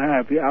you don't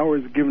have. The hour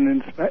is given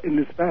in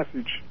this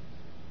passage.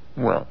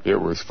 Well, it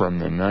was from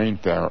the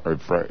 9th hour,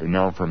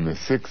 now from the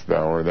 6th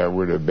hour, that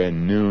would have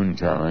been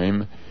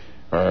noontime,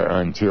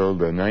 until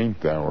the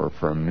 9th hour,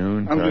 from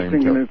noontime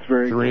to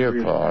 3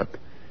 o'clock.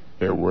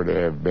 It would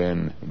have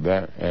been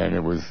that, and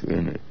it was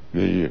in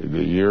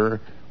the year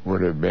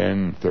would have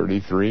been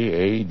 33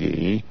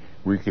 A.D.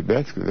 We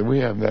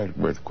have that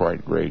with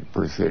quite great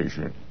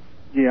precision.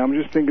 Yeah, I'm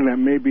just thinking that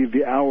maybe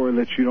the hour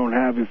that you don't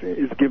have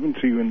is given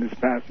to you in this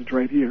passage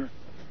right here.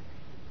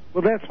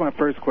 Well, that's my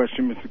first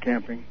question, Mr.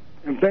 Camping.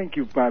 And thank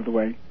you, by the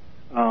way.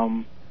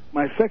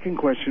 My second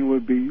question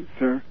would be,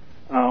 sir,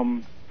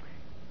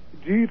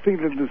 do you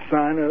think that the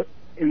sign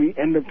in the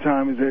end of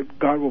time is that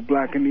God will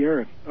blacken the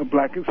earth,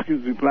 blacken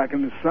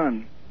the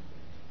sun?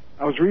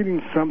 I was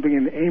reading something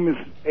in Amos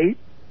 8,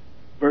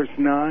 verse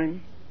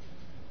 9,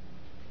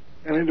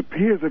 and it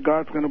appears that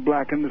God's going to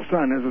blacken the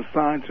sun as a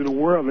sign to the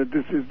world that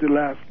this is the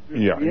last.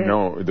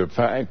 No, the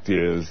fact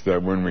is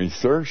that when we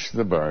search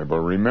the Bible,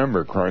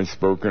 remember Christ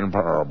spoke in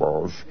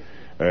parables,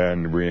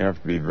 and we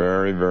have to be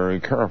very, very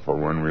careful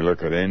when we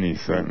look at any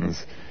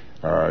sentence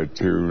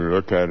to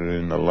look at it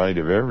in the light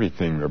of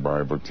everything the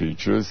Bible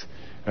teaches.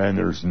 And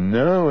there's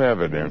no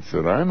evidence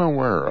that I'm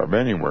aware of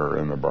anywhere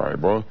in the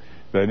Bible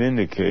that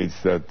indicates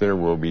that there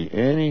will be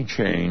any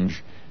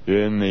change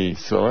in the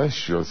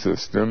celestial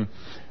system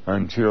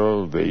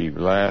until the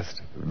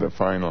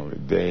final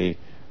day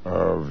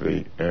of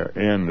the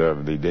end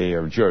of the Day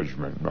of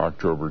Judgment,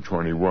 October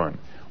 21.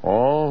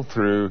 All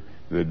through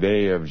the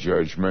Day of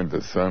Judgment,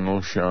 the sun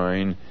will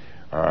shine,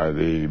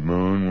 the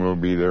moon will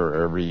be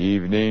there every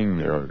evening,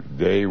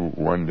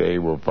 one day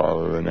will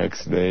follow the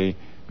next day,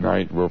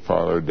 night will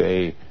follow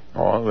day.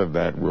 All of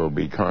that will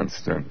be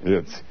constant.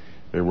 But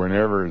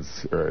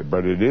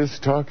it is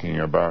talking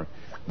about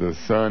the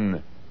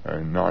sun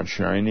not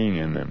shining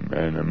and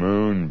the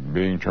moon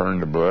being turned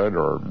to blood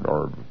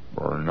or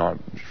not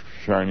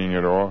shining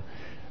at all.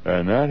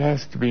 And that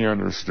has to be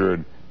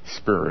understood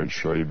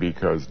spiritually,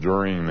 because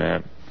during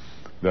that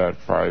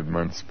 5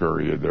 months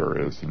period there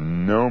is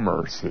no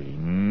mercy,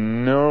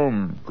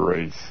 no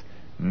grace,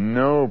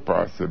 no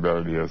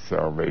possibility of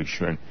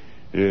salvation.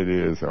 It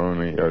is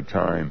only a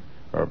time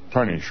of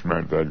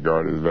punishment that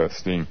God is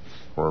vesting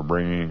or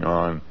bringing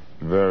on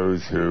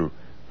those who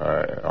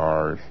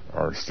are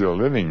still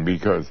living,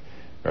 because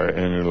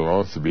and it'll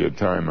also be a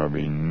time of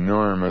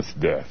enormous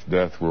death.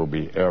 Death will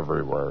be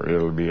everywhere.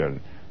 It'll be a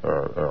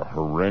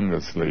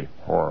horrendously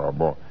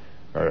horrible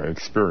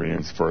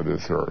experience for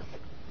this earth.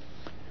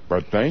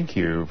 But thank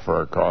you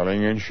for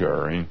calling and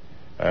sharing.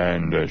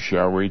 And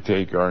shall we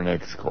take our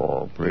next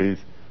call, please?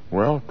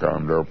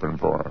 Welcome to Open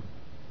Forum.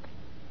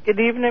 Good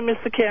evening,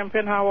 Mr.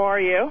 Kempin. How are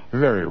you?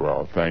 Very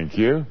well, thank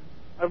you.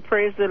 I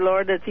praise the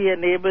Lord that He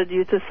enabled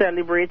you to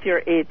celebrate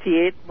your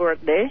 88th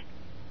birthday.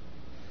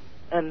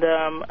 And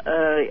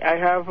I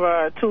have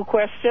 2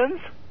 questions.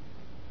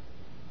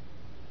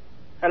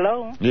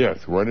 Hello?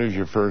 Yes, what is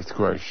your first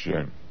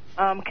question?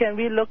 Can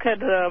we look at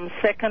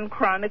 2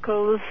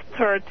 Chronicles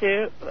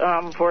 30,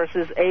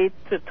 verses 8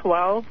 to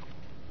 12?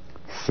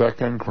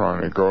 2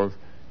 Chronicles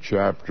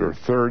chapter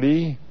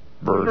 30,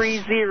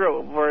 verse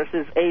 30,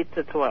 verses 8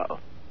 to 12.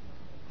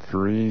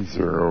 30,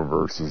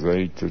 verses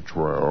 8 to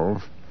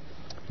 12.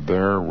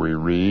 There we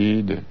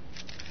read,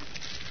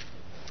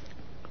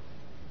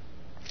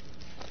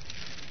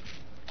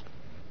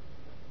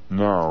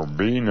 "Now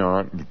be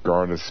not,"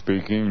 God is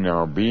speaking,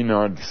 "now be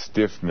not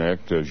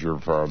stiff-necked as your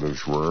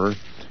fathers were."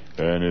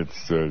 And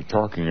it's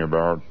talking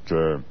about,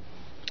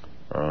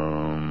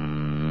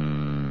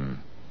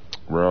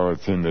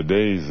 it's in the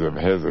days of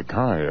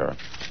Hezekiah.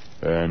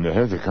 And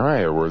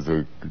Hezekiah was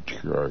a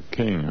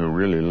king who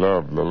really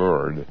loved the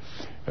Lord.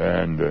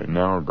 And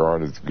now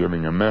God is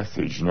giving a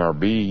message. "Now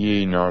be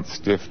ye not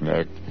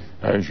stiff-necked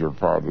as your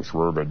fathers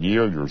were, but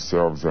yield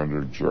yourselves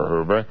unto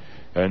Jehovah,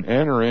 and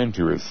enter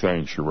into his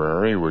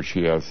sanctuary, which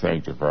he has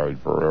sanctified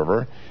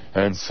forever,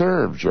 and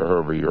serve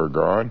Jehovah your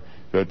God,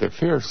 that the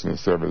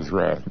fierceness of his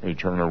wrath may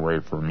turn away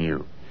from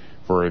you.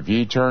 For if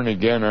ye turn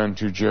again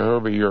unto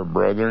Jehovah your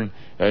brethren,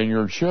 and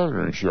your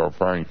children shall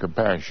find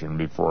compassion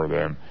before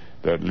them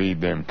that lead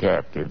them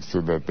captive,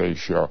 so that they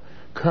shall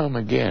come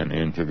again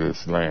into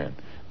this land.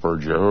 For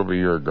Jehovah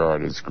your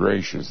God is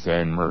gracious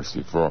and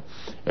merciful,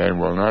 and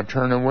will not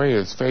turn away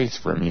his face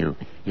from you,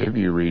 if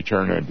you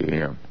return unto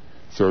him."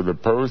 So the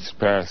posts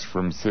passed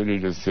from city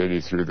to city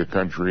through the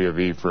country of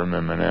Ephraim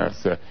and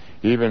Manasseh,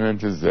 even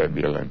unto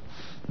Zebulun.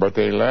 But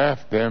they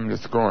laughed them to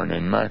scorn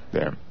and mocked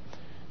them.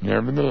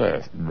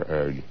 Nevertheless,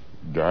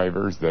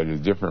 divers, that is,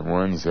 different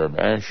ones of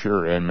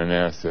Asher and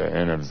Manasseh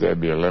and of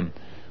Zebulun,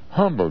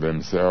 humbled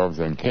themselves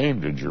and came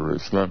to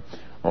Jerusalem.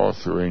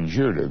 Also in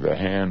Judah the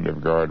hand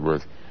of God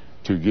was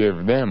to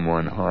give them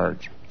one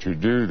heart, to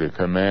do the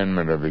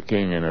commandment of the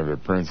king and of the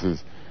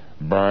princes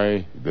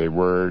by the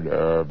word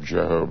of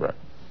Jehovah.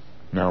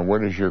 Now,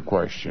 what is your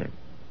question?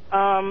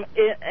 My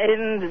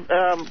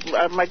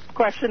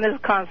question is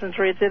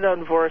concentrated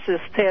on verses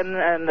 10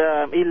 and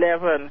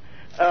 11.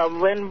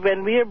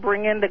 When we are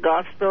bringing the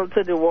gospel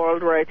to the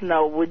world right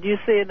now, would you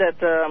say that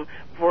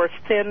verse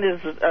 10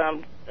 is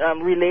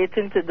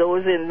relating to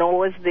those in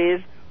Noah's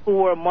days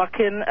who were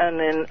mocking,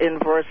 and in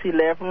verse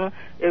 11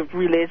 it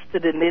relates to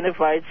the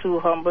Ninevites who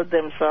humbled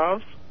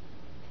themselves?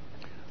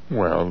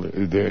 Well,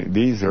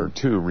 these are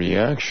 2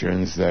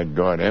 reactions that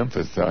God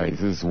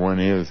emphasizes. One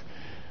is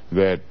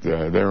that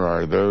there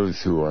are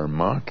those who are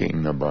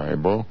mocking the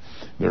Bible.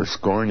 They're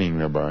scorning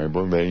the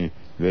Bible. They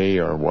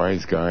are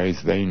wise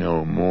guys. They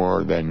know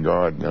more than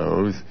God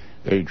knows.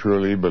 They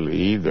truly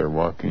believe. They're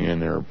walking in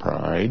their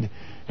pride.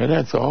 And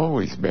that's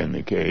always been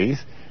the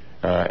case.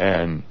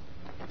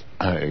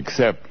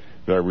 Except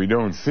that we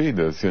don't see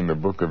this in the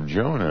book of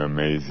Jonah,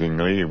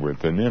 amazingly, with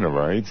the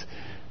Ninevites.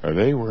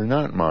 They were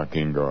not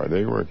mocking God.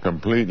 They were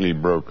completely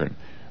broken.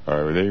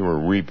 They were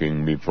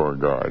weeping before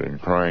God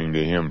and crying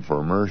to him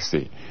for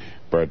mercy.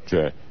 But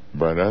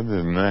other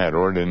than that,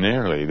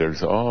 ordinarily,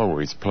 there's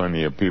always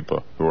plenty of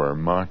people who are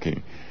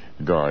mocking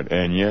God.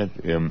 And yet,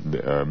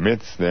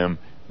 amidst them,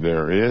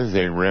 there is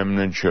a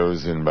remnant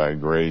chosen by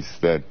grace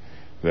that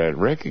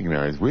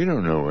recognize we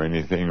don't know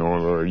anything. Oh,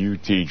 Lord, you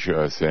teach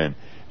us. And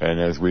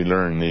as we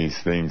learn these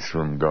things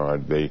from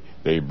God,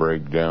 they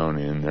break down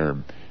in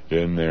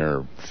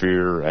their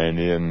fear and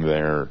in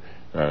their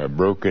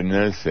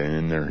brokenness and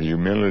in their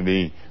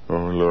humility.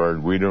 Oh,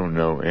 Lord, we don't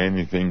know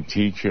anything.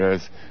 Teach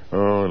us.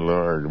 Oh,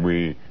 Lord,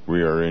 we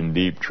are in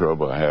deep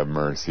trouble. Have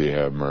mercy,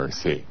 have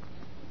mercy.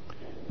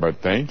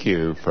 But thank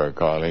you for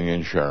calling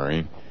and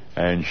sharing.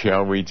 And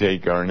shall we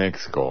take our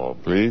next call,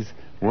 please?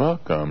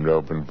 Welcome to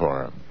Open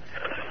Forum.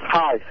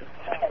 Hi.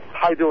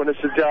 How you doing? This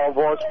is Darrell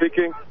Vaughn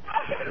speaking.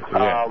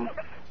 Yeah.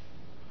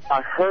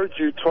 I heard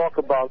you talk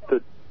about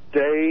the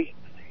day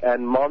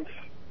and month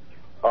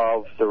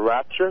of the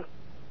rapture.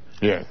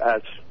 Yes.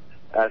 As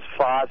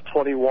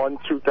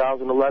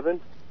 5/21/2011.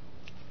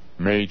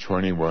 May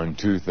 21,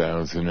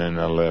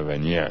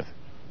 2011. Yes.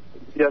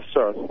 Yes,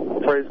 sir.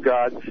 Praise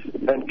God.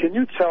 And can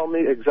you tell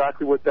me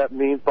exactly what that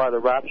means by the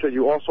rapture?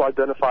 You also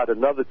identified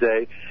another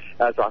day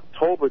as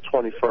October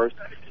 21st.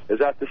 Is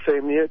that the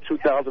same year,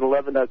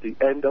 2011, at the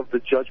end of the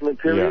judgment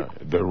period? Yeah.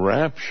 The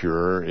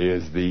rapture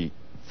is the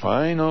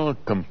final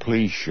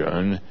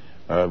completion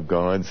of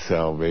God's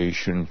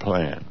salvation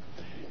plan.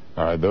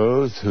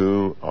 Those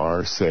who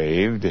are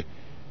saved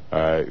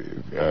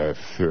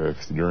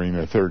during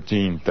the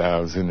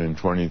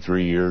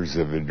 13,023 years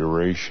of the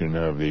duration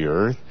of the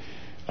earth,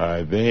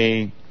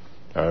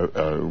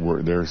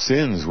 their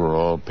sins were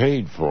all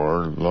paid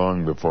for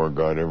long before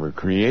God ever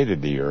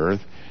created the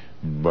earth,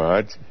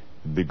 but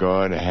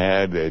God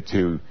had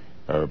to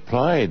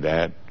apply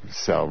that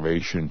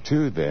salvation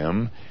to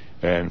them,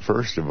 and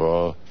first of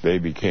all, they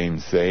became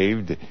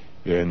saved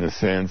in the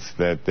sense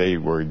that they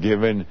were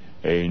given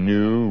a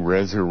new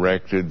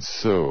resurrected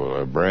soul,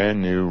 a brand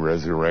new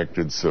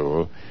resurrected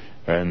soul,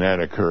 and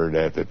that occurred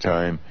at the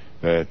time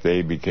that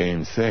they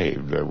became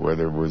saved,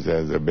 whether it was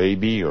as a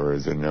baby or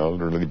as an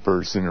elderly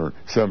person or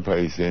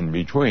someplace in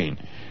between.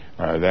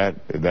 That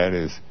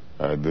is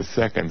the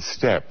second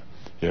step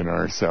in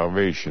our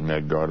salvation,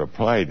 that God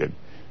applied it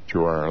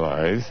to our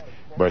lives.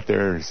 But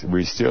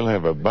we still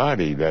have a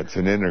body that's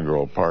an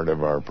integral part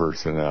of our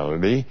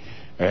personality,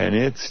 and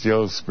it's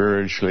still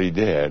spiritually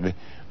dead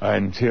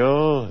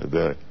until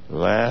the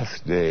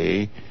last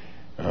day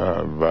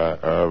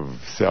of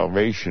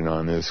salvation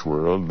on this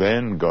world.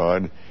 Then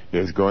God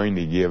is going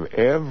to give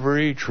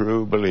every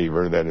true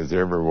believer that has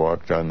ever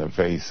walked on the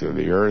face of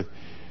the earth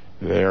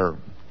their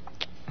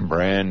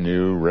brand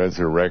new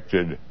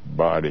resurrected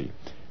body.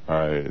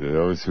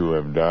 Those who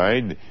have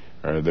died,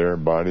 their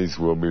bodies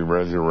will be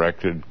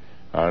resurrected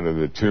out of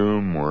the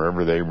tomb,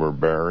 wherever they were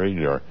buried,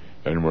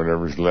 and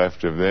whatever's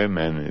left of them,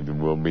 and it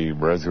will be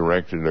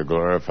resurrected a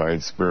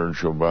glorified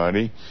spiritual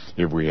body.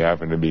 If we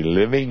happen to be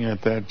living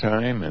at that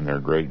time, and there are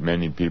a great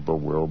many people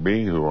will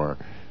be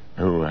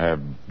who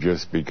have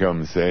just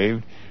become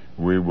saved,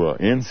 we will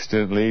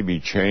instantly be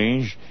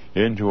changed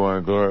into our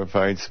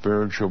glorified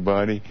spiritual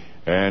body,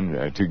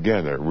 and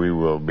together we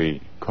will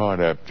be caught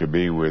up to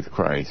be with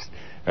Christ.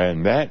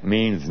 And that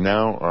means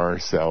now our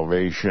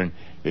salvation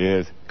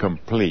is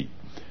complete.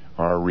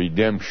 Our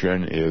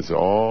redemption is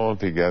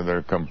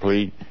altogether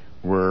complete.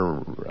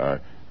 We're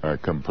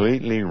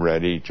completely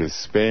ready to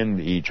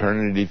spend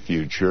eternity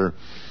future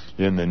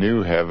in the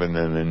new heaven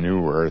and the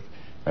new earth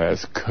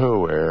as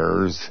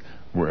co-heirs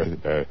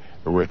with the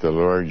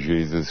Lord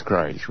Jesus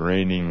Christ,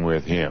 reigning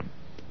with Him.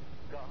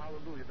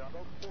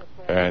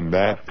 And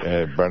that,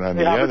 but on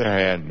the other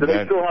hand, do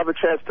they still have a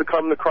chance to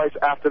come to Christ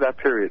after that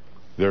period?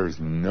 There's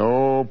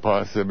no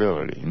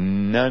possibility,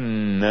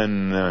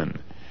 none.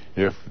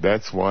 If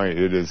that's why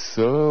it is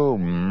so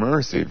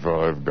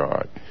merciful of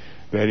God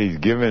that He's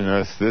given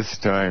us this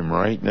time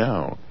right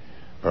now.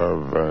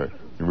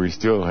 We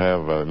still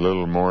have a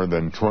little more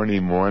than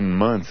 21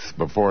 months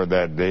before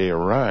that day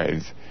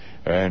arrives,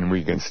 and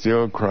we can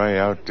still cry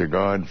out to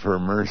God for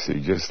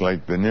mercy, just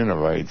like the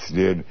Ninevites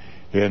did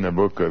in the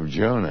book of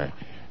Jonah.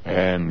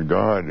 And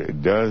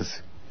God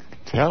does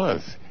tell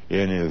us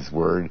in His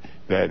Word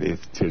that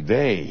if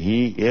today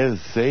He is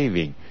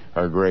saving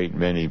a great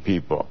many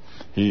people.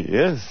 He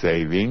is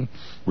saving.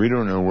 We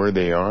don't know where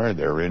they are.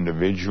 They're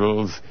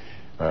individuals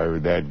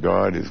that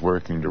God is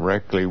working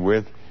directly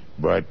with,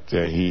 but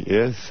He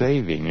is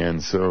saving.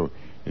 And so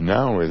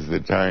now is the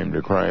time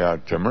to cry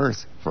out to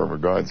mercy for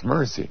God's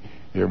mercy.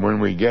 And when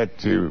we get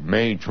to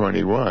May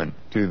 21,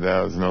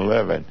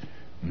 2011,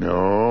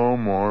 no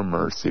more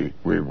mercy.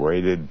 We've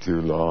waited too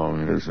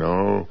long.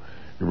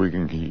 We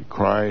can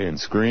cry and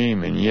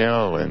scream and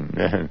yell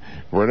and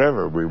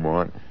whatever we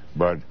want,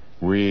 but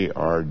we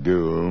are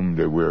doomed.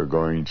 We're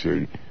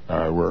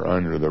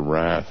under the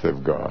wrath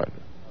of God.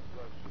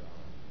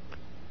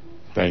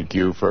 Thank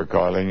you for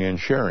calling and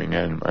sharing.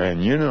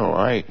 And you know,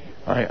 I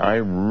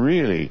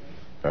really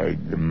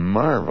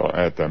marvel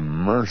at the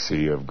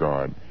mercy of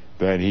God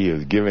that He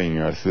is giving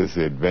us this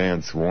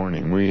advance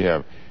warning.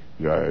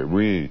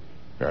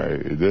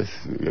 This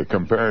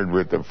compared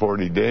with the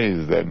 40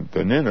 days that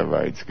the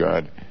Ninevites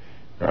got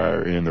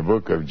in the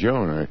book of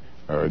Jonah,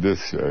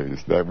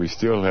 that we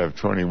still have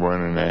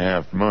 21 and a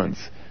half months.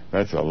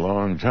 That's a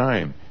long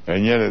time,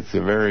 and yet it's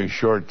a very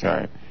short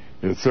time.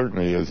 It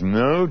certainly is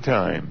no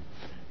time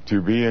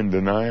to be in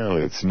denial.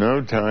 It's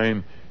no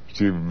time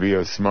to be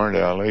a smart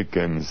aleck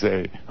and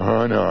say,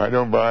 oh no, I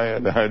don't buy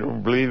it, I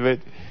don't believe it.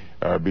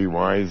 Be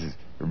wise,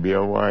 be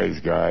a wise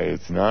guy.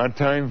 It's not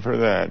time for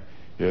that.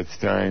 It's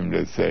time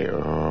to say,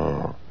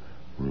 oh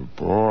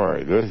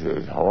boy, this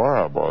is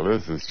horrible,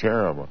 this is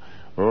terrible.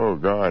 Oh,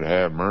 God,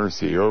 have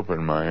mercy,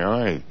 open my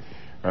eyes.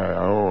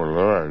 Oh,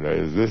 Lord,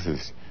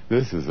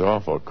 this is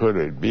awful. Could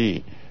it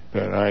be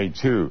that I,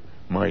 too,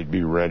 might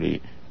be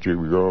ready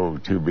to go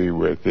to be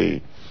with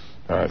Thee,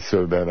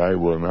 so that I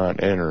will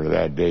not enter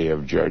that day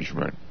of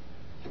judgment?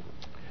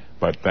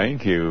 But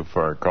thank you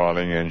for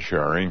calling and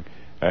sharing.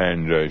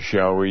 And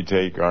shall we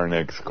take our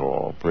next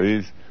call,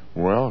 please?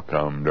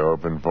 Welcome to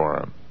Open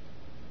Forum.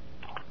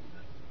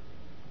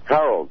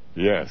 Harold.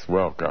 Yes,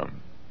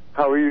 welcome.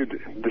 How are you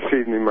this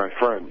evening, my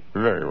friend?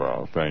 Very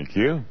well, thank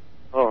you.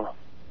 Oh,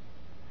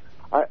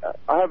 I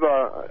have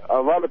a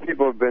lot of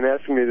people have been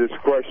asking me this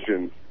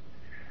question.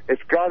 If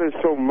God is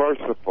so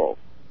merciful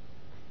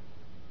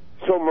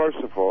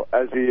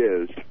as He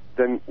is,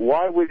 then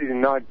why would He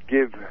not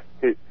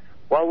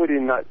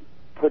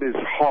put His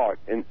heart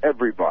in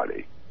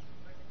everybody?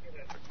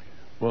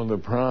 Well, the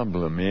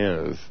problem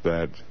is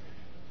that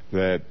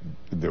that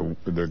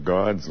the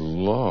God's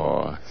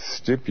law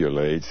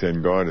stipulates,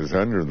 and God is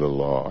under the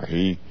law.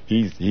 He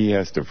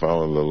has to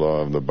follow the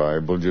law of the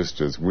Bible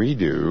just as we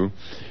do,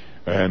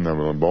 and the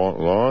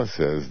law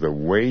says the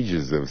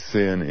wages of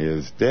sin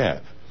is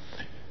death.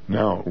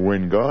 Now,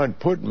 when God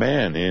put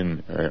man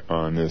in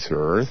on this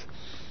earth,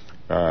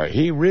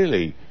 He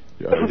really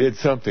did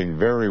something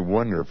very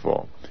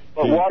wonderful.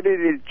 But why did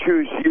He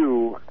choose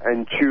you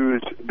and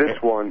choose this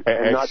one?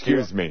 And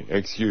excuse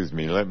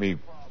me. Let me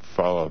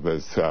follow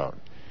this out.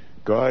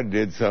 God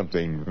did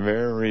something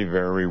very,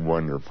 very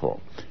wonderful.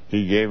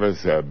 He gave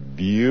us a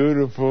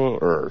beautiful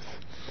earth.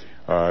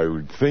 I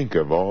would think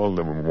of all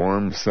the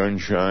warm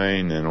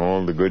sunshine and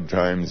all the good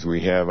times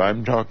we have.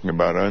 I'm talking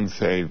about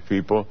unsaved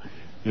people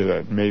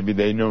that maybe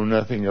they know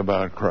nothing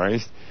about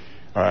Christ,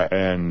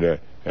 and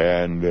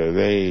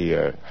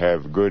they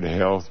have good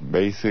health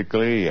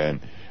basically,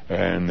 and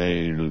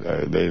they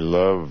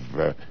love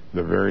the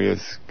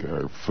various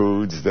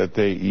foods that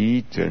they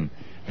eat, and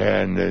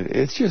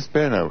it's just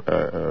been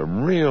a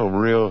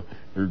real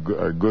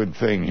good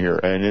thing here.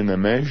 And in the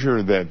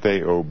measure that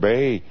they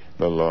obey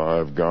the law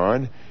of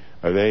God,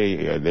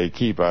 they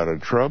keep out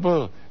of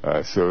trouble,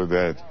 so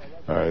that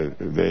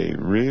they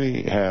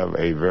really have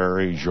a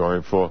very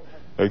joyful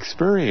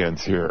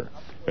experience here.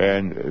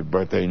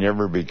 But they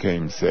never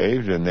became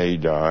saved, and they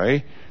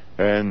die.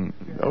 And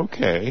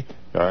okay,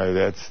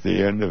 that's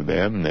the end of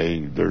them.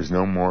 There's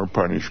no more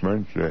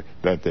punishment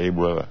that they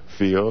will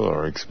feel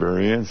or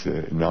experience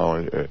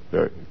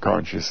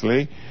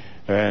consciously,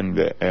 and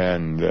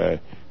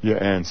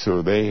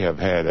so they have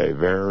had a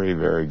very,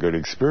 very good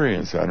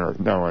experience on earth.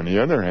 Now, on the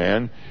other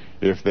hand,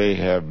 if they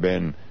have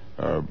been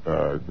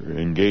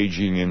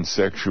engaging in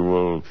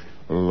sexual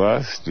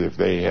lust, if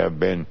they have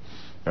been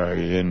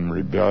in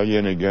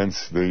rebellion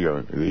against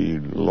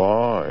the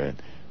law,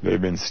 and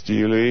they've been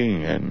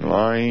stealing and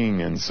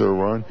lying and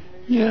so on,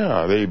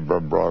 they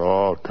brought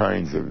all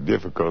kinds of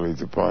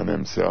difficulties upon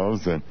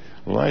themselves, and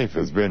life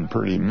has been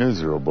pretty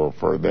miserable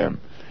for them.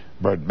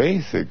 But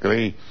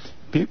basically,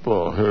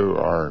 people who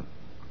are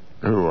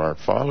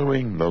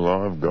following the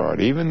law of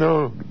God, even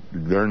though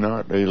they're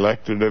not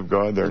elected of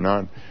God, they're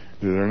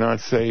not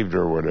saved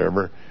or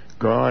whatever,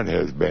 God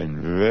has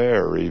been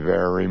very,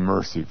 very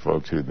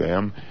merciful to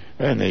them,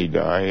 and they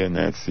die, and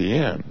that's the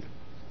end.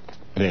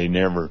 They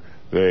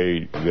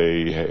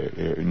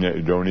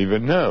don't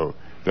even know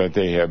that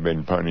they have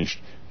been punished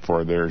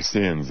for their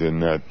sins,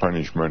 and that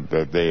punishment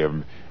that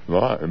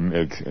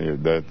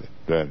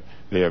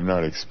they have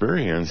not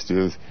experienced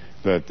is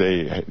that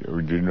they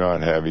do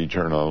not have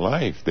eternal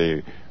life.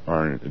 They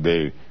are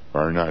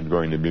not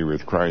going to be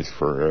with Christ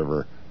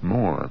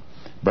forevermore.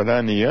 But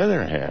on the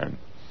other hand,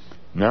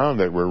 now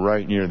that we're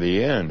right near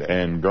the end,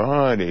 and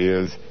God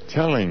is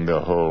telling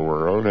the whole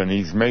world, and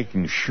He's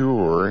making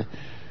sure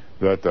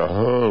that the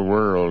whole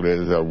world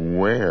is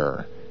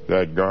aware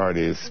that God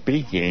is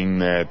speaking,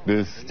 that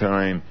this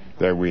time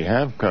that we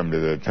have come to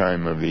the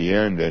time of the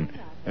end,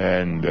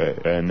 and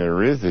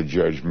there is a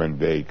judgment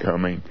day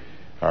coming.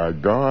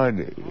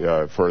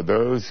 God, for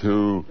those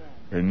who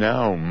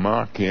now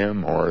mock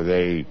Him, or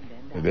they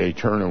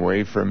turn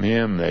away from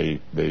Him,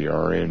 they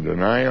are in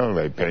denial,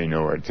 they pay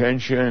no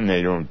attention,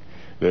 they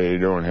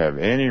don't have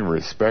any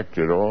respect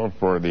at all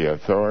for the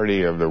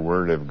authority of the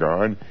Word of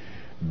God,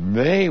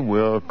 they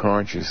will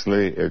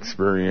consciously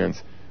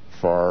experience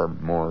far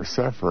more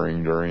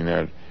suffering during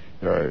that,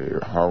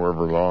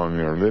 however long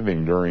they're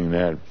living, during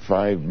that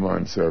 5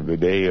 months of the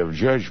day of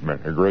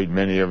judgment. A great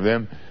many of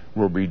them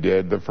will be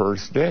dead the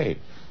first day.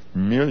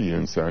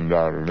 Millions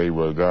undoubtedly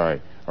will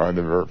die on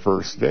the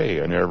first day,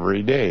 and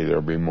every day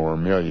there'll be more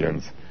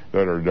millions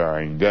that are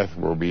dying. Death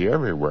will be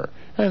everywhere.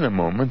 And the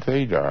moment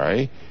they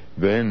die,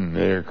 then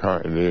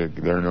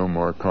they're no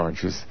more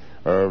conscious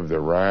of the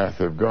wrath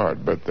of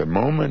God. But the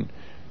moment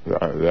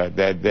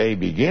that day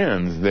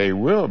begins, they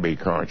will be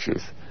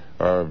conscious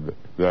of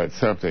that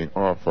something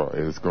awful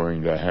is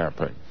going to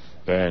happen.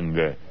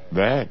 And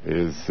that's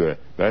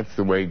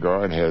the way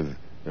God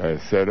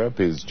has set up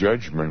His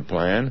judgment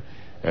plan,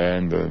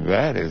 and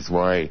that is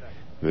why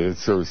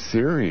it's so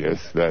serious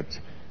that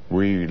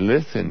we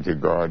listen to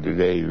God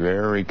today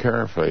very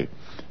carefully,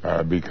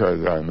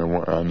 because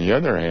on the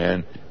other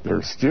hand,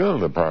 there's still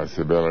the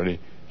possibility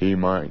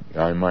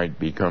I might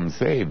become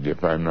saved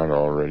if I'm not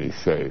already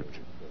saved.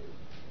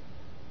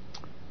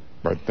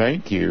 But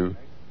thank you.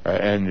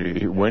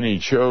 And when He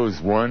chose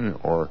one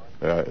or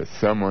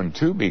someone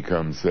to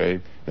become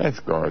saved, that's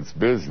God's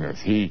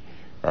business.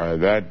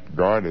 That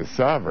God is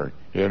sovereign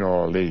in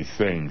all these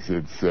things.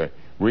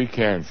 We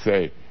can't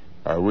say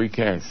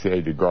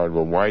to God,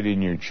 well, why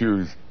didn't you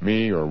choose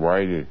me, or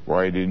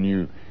why did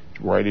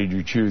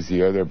you choose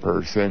the other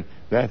person?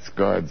 That's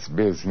God's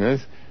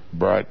business.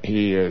 But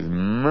He is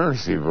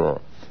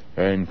merciful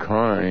and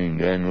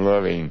kind and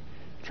loving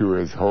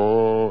to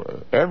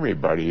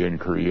everybody in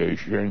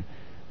creation,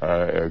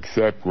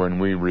 except when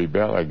we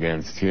rebel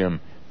against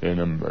Him.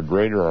 And the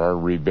greater our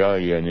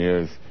rebellion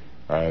is,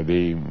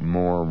 the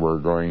more we're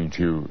going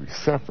to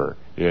suffer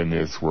in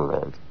this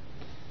world.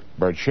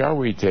 But shall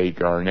we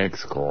take our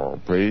next call,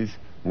 please?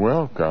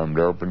 Welcome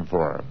to Open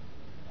Forum.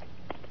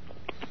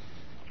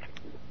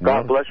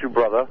 God bless you,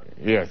 brother.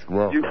 Yes,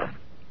 welcome.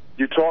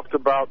 You talked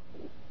about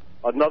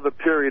another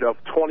period of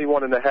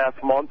 21 and a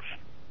half months.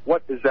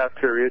 What is that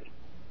period,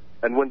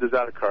 and when does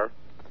that occur?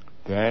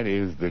 That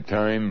is the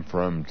time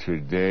from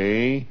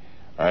today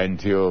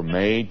until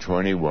May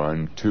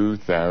 21,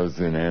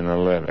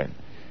 2011.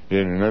 In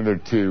another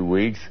 2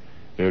 weeks,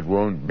 it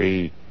won't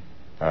be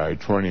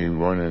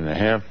 21 and a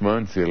half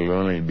months. It'll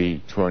only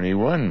be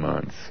 21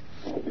 months.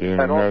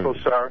 Also,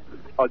 sir,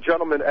 a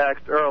gentleman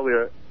asked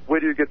earlier,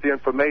 where do you get the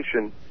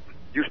information?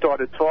 You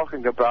started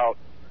talking about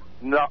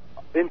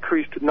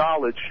increased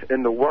knowledge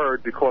in the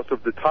Word because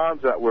of the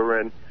times that we're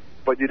in,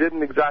 but you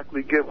didn't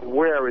exactly give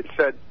where it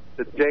said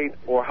the date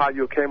or how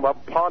you came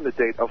up upon the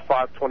date of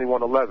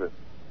 5/21/11.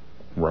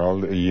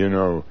 Well, you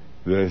know,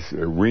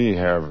 we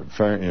have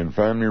in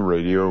Family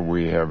Radio.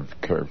 We have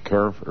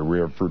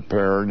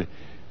prepared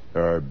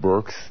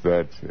books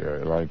that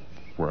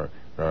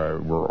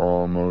we're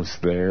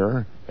almost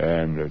there,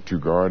 and to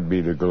God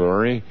be the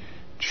glory,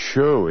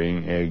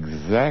 showing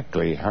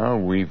exactly how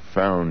we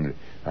found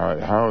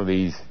how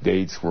these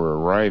dates were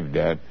arrived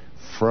at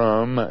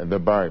from the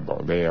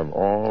Bible. They have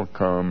all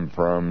come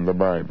from the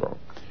Bible.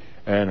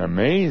 And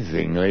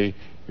amazingly,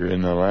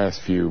 in the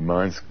last few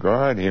months,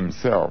 God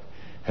Himself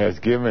has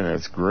given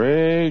us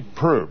great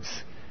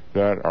proofs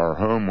that our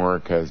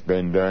homework has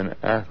been done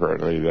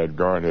accurately, that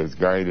God has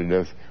guided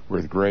us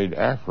with great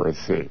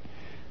accuracy,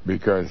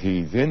 because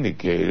He's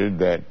indicated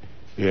that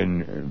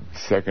in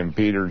 2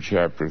 Peter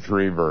chapter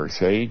 3,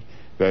 verse 8,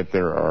 that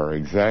there are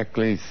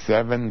exactly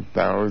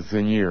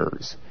 7,000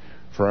 years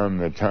from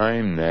the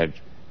time that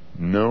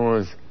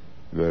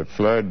the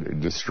flood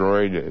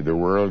destroyed the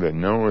world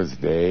in Noah's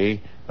day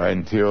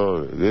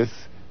until this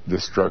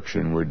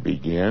destruction would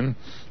begin.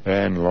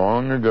 And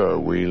long ago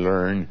we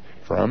learned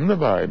from the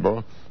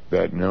Bible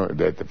that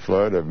the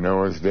flood of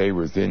Noah's day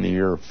was in the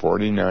year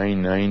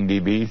 4990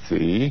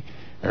 BC,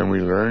 and we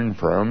learned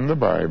from the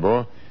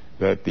Bible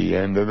that the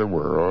end of the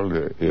world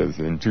is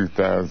in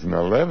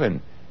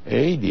 2011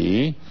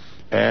 AD,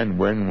 and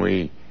when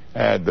we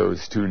add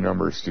those two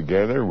numbers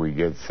together, we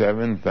get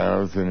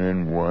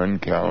 7,001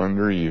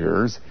 calendar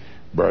years,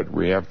 but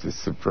we have to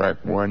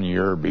subtract 1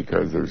 year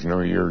because there's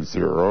no year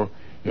zero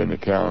in the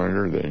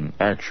calendar. In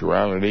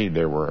actuality,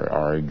 there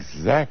are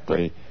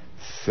exactly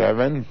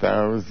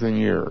 7,000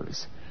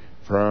 years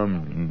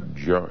from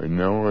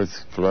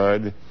Noah's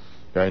flood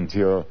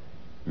until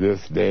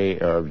this day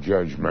of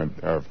judgment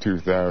of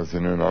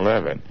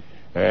 2011.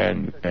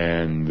 And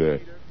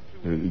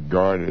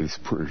God is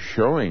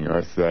showing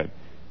us that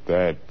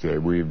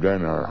we've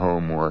done our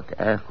homework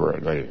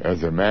accurately.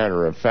 As a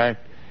matter of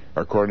fact,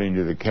 according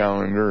to the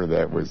calendar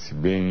that was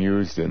being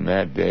used in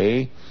that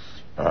day,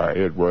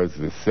 it was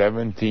the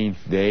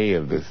 17th day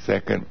of the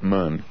second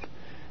month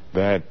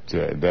that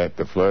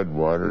the flood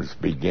waters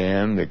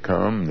began to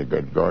come.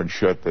 God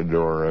shut the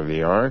door of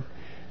the ark,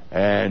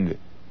 and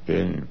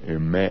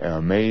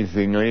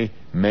amazingly,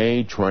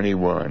 May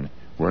 21,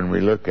 when we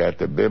look at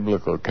the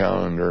biblical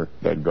calendar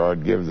that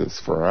God gives us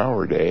for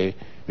our day,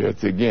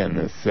 it's again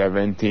the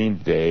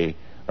 17th day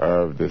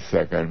of the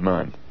second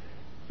month.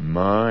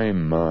 My,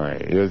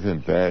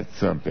 isn't that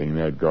something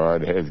that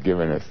God has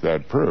given us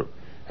that proof?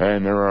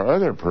 And there are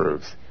other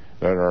proofs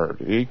that are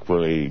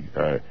equally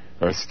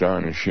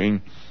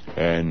astonishing,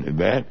 and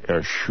that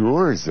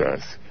assures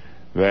us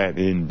that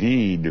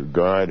indeed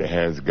God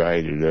has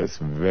guided us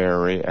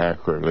very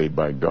accurately.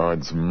 By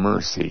God's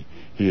mercy,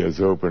 He has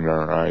opened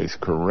our eyes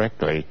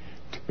correctly,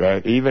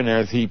 even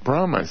as He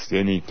promised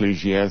in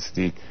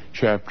Ecclesiastes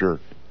chapter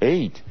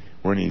 8,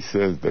 when He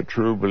says the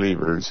true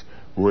believers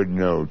would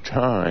know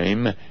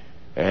time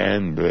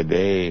and the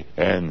day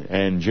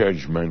and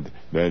judgment.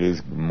 That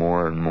is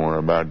more and more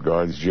about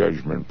God's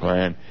judgment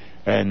plan,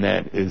 and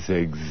that is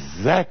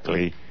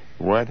exactly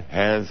what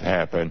has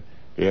happened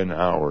in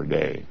our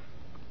day.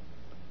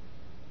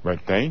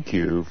 But thank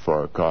you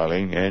for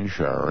calling and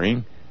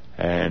sharing.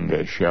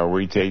 And shall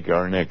we take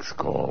our next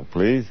call,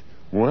 please?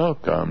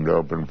 Welcome to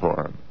Open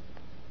Forum.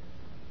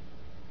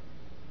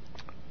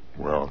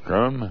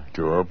 Welcome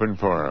to Open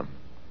Forum.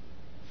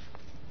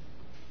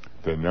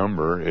 The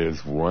number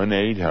is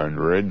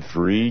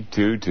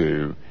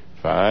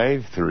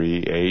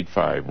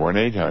 1-800-322-5385.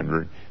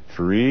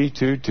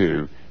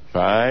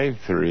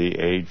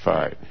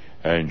 1-800-322-5385.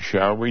 And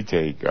shall we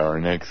take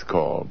our next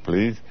call,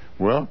 please?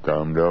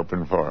 Welcome to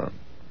Open Forum.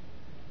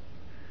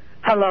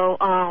 Hello,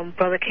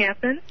 Brother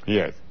Campen?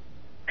 Yes.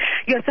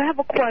 Yes, I have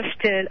a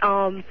question.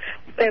 And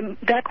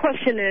that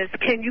question is,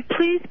 can you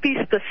please be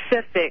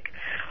specific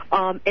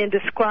in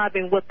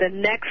describing what the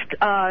next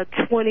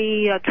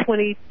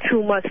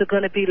 22 months are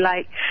going to be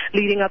like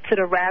leading up to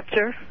the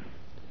rapture?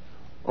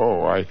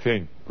 Oh, I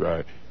think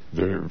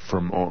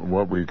from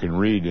what we can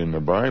read in the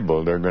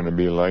Bible, they're going to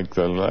be like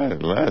the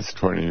last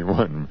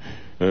 21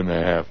 and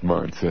a half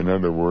months. In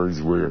other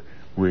words,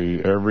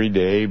 we every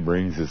day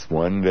brings us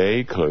one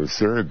day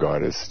closer.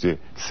 God is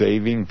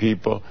saving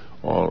people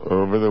all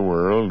over the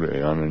world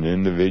on an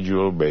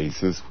individual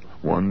basis,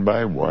 one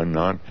by one,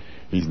 not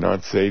He's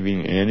not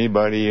saving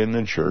anybody in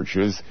the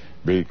churches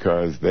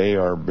because they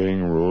are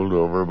being ruled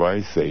over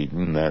by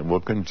Satan. That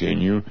will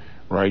continue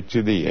right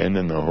to the end,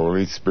 and the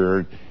Holy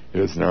Spirit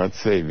is not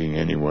saving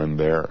anyone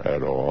there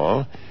at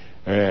all.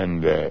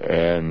 And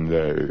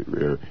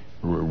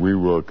we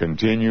will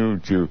continue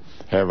to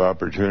have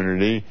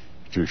opportunity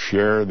to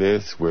share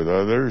this with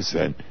others,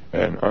 and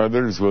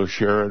others will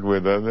share it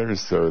with others,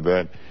 so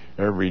that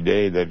every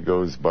day that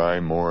goes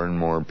by, more and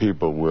more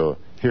people will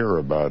hear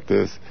about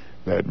this,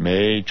 that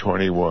May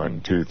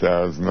 21,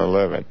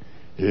 2011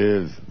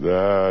 is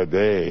the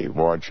day.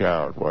 Watch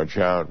out, watch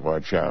out,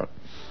 watch out.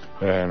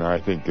 And I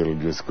think it'll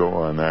just go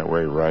on that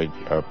way right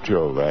up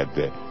till that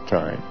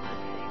time.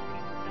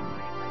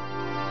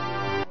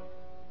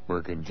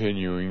 We're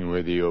continuing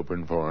with the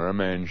Open Forum,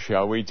 and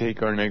shall we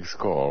take our next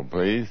call,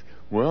 please?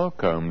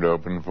 Welcome to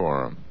Open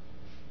Forum.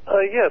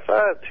 Yes,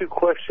 I have two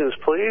questions,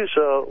 please.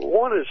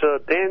 One is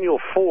Daniel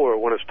 4,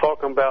 when it's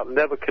talking about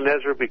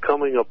Nebuchadnezzar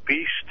becoming a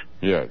beast.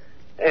 Yes.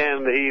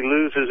 And he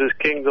loses his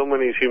kingdom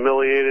and he's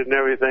humiliated and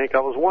everything. I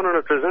was wondering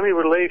if there's any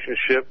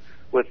relationship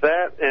with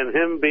that and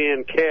him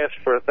being cast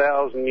for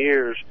 1,000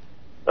 years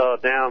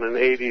down in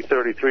AD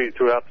 33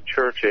 throughout the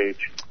church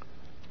age.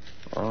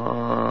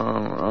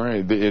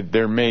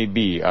 There may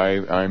be.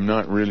 I'm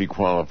not really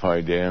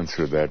qualified to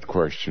answer that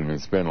question.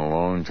 It's been a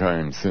long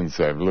time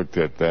since I've looked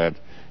at that,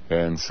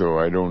 and so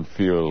I don't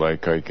feel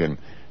like I can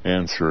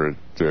answer it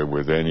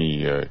with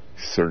any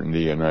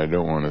certainty, and I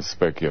don't want to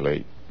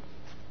speculate.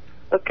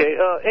 Okay,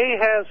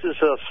 Ahaz is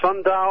a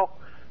sundial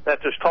that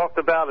is talked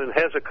about in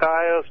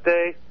Hezekiah's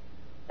day,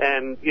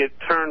 and it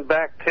turned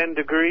back 10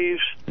 degrees.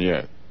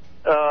 Yeah.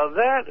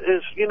 That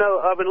is,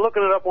 I've been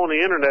looking it up on the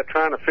internet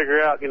trying to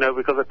figure out,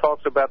 because it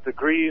talks about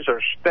degrees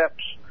or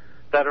steps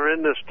that are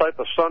in this type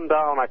of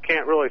sundial, and I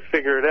can't really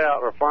figure it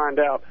out or find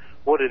out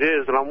what it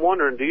is. And I'm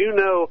wondering, do you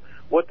know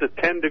what the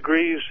 10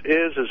 degrees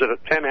is? Is it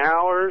 10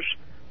 hours?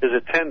 Is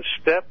it 10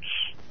 steps?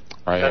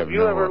 Have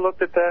you ever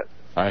looked at that?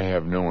 I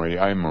have no idea.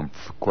 I'm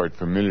quite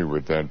familiar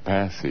with that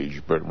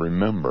passage, but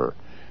remember,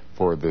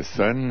 for the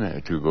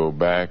sun to go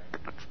back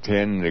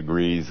 10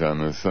 degrees on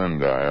the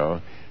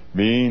sundial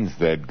means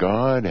that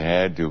God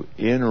had to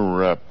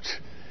interrupt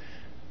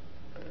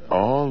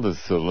all the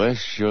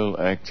celestial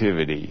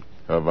activity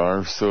of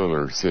our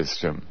solar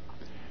system.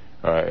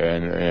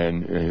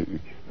 And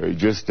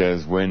just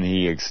as when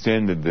he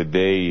extended the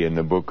day in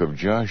the book of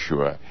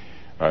Joshua,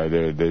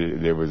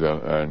 there was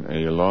an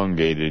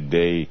elongated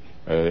day.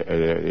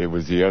 It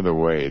was the other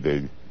way.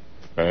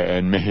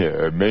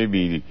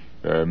 Maybe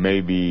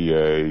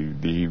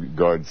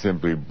God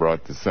simply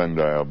brought the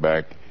sundial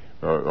back,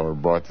 or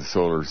brought the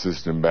solar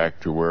system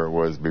back to where it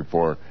was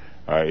before.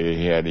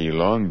 He had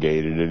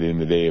elongated it in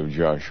the day of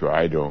Joshua.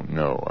 I don't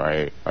know.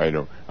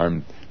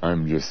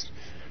 I'm just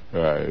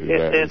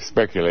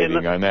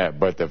speculating on that.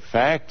 But the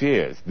fact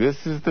is,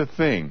 this is the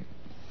thing.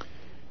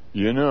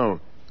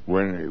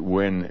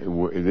 When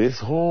this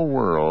whole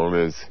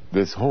world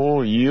this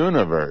whole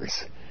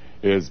universe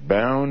is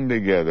bound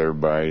together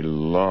by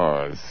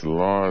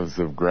laws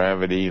of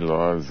gravity,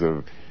 laws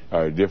of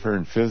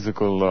different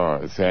physical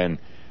laws, and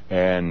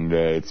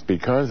it's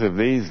because of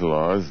these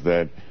laws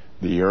that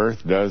the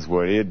earth does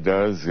what it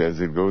does as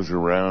it goes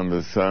around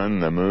the sun,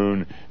 the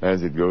moon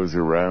as it goes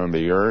around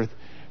the earth.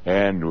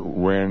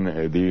 And when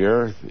the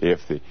earth,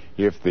 if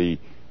the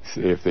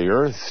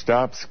earth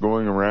stops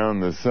going around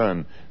the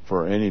sun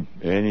for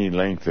any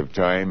length of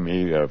time,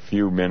 a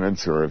few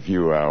minutes or a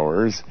few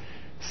hours,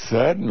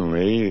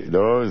 suddenly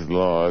those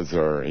laws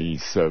are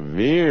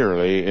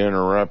severely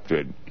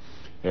interrupted,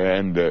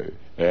 and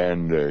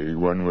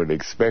one would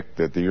expect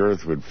that the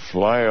earth would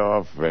fly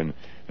off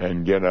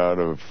and get out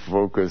of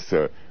focus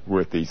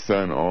with the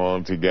sun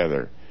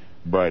altogether.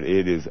 But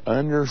it is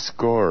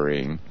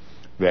underscoring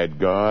that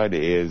God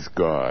is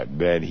God,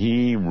 that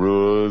He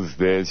rules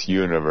this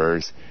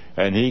universe,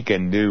 and He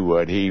can do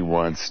what He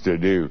wants to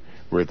do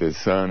with the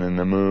sun and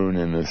the moon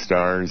and the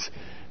stars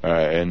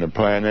and the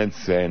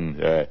planets,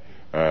 and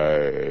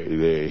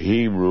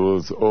He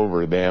rules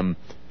over them.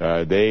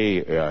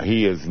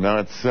 He is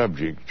not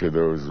subject to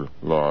those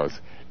laws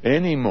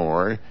any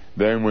more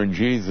than when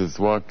Jesus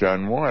walked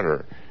on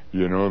water.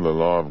 The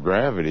law of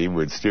gravity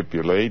would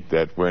stipulate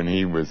that when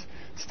He was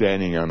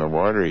standing on the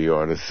water, He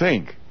ought to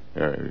sink.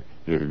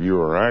 If you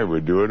or I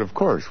would do it, of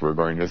course, we're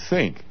going to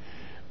sink.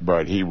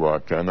 But He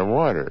walked on the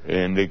water,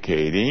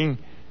 indicating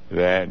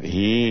that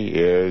He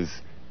is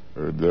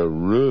the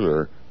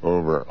ruler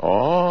over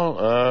all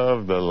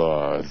of the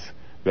laws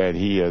that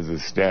He has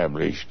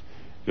established,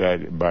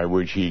 that by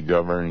which He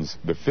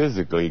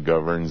physically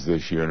governs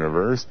this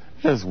universe,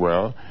 as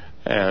well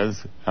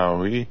as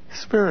how He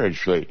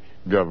spiritually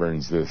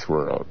governs this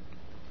world.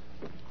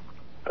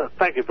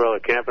 Thank you, Brother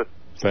Campen.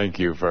 Thank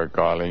you for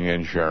calling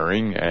and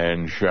sharing.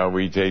 And shall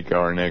we take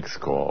our next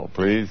call,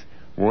 please?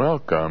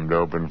 Welcome to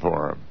Open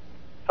Forum.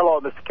 Hello,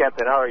 Mr.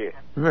 Campen. How are you?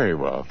 Very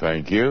well,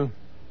 thank you.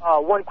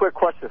 One quick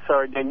question,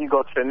 sir, then you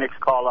go to the next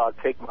call. I'll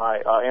take my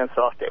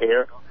answer off the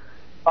air.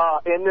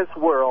 In this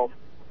world,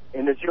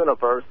 in this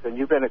universe, and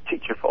you've been a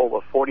teacher for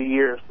over 40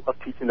 years of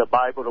teaching the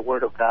Bible, the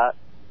Word of God,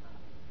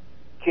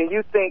 can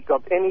you think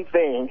of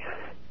anything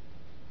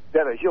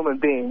that a human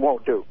being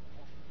won't do?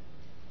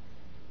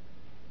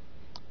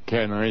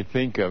 Can I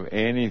think of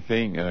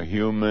anything a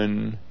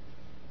human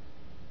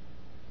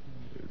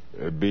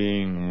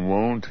being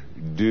won't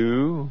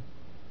do?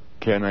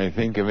 Can I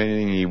think of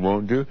anything he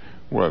won't do?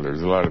 Well,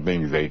 there's a lot of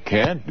things they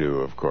can't do,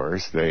 of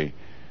course.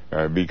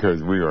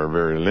 Because we are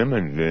very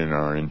limited in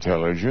our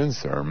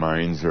intelligence, our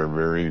minds are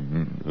very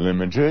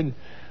limited,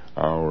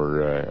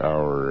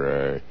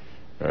 our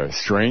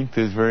strength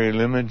is very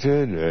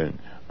limited, and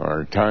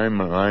our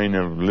timeline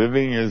of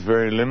living is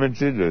very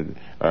limited.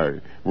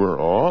 We're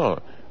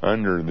all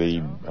under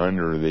the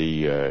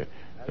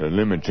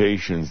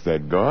limitations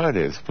that God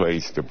has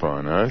placed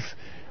upon us.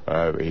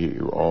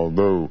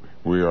 Although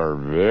we are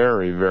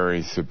very,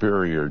 very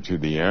superior to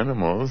the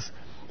animals,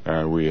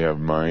 we have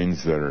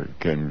minds that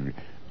can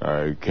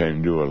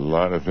do a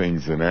lot of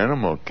things an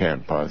animal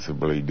can't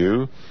possibly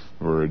do.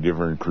 We're a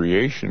different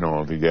creation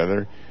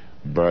altogether.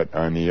 But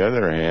on the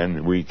other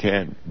hand, we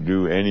can't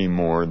do any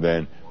more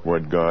than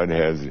what God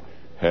has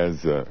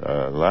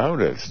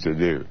allowed us to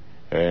do.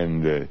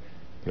 And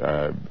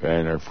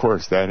of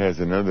course, that has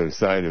another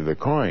side of the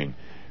coin,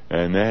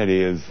 and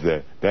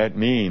that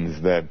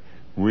means that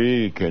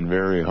we can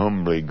very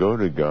humbly go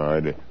to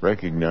God,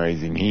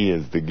 recognizing He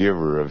is the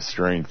giver of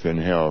strength and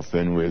health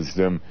and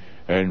wisdom,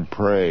 and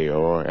pray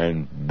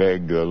and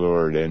beg the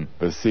Lord and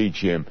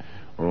beseech Him,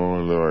 "Oh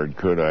Lord,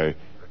 could I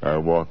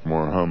walk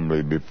more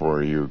humbly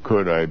before you?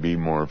 Could I be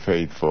more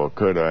faithful?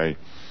 Could I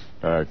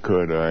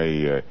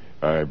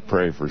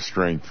pray for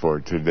strength for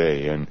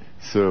today?" and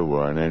so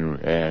on.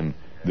 And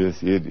this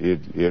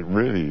it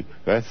really,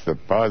 that's the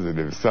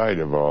positive side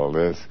of all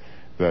this,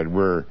 that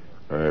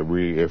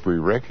if we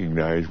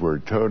recognize we're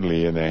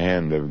totally in the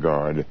hand of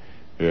God,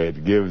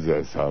 it gives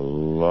us a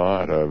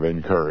lot of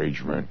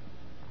encouragement.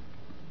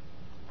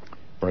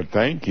 But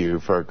thank you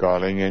for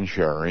calling and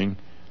sharing.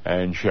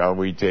 And shall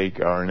we take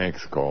our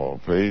next call,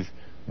 please?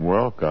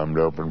 Welcome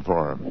to Open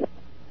Forum.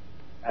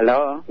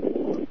 Hello?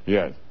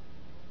 Yes.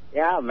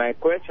 Yeah, my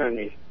question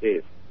is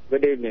this.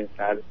 Good evening,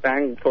 sir.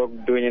 Thanks for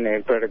doing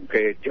a very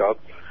great job.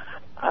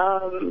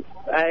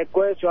 My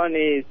question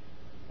is,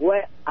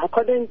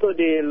 according to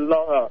the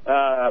law,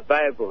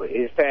 Bible,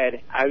 it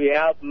said, "I will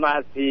have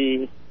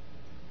mercy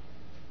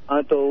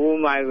unto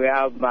whom I will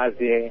have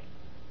mercy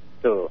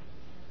to."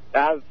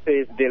 That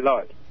says the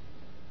Lord.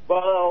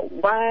 But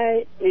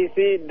why is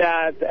it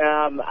that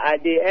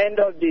at the end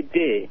of the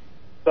day,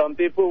 some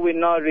people will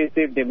not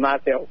receive the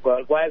mercy of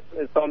God, while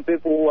some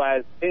people who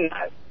are sinners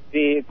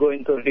are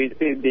going to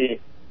receive the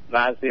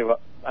mercy of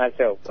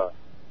God?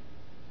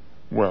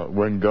 Well,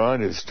 when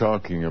God is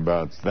talking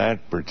about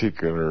that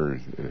particular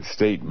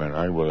statement,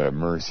 "I will have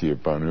mercy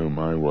upon whom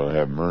I will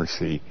have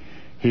mercy,"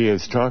 He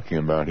is talking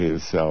about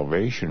His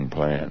salvation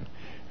plan.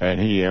 And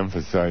He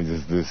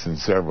emphasizes this in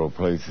several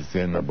places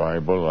in the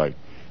Bible, like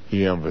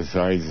He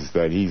emphasizes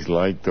that He's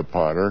like the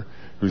potter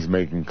who's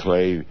making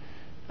clay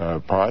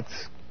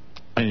pots,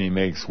 and He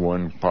makes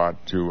one pot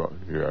to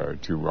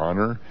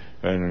honor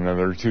and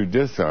another to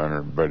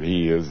dishonor. But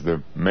He is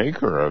the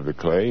maker of the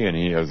clay, and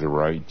He has a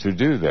right to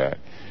do that.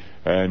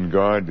 And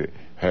God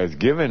has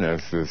given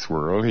us this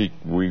world.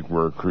 We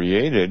were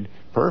created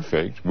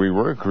perfect. We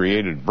were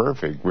created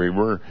perfect. We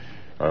were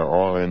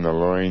all in the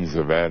loins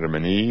of Adam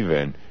and Eve,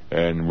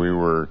 and we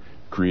were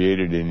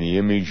created in the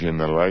image and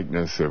the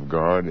likeness of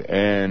God.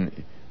 And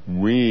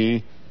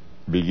we,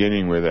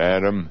 beginning with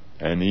Adam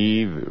and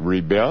Eve,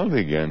 rebelled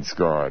against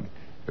God.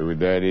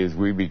 That is,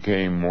 we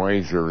became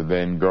wiser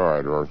than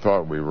God, or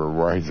thought we were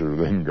wiser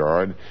than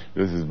God.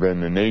 This has been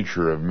the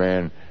nature of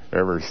man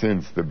ever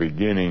since the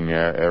beginning,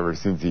 ever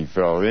since he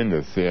fell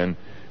into sin.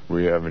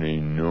 We have an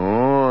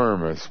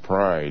enormous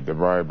pride. The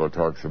Bible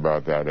talks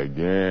about that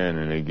again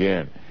and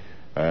again.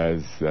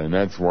 And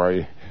that's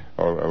why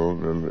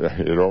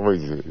it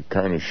always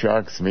kind of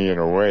shocks me in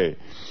a way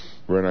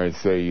when I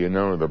say,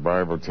 the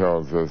Bible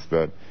tells us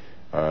that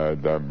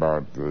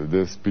about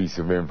this piece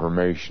of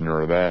information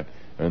or that,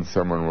 and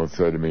someone will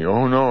say to me,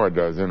 "Oh, no, it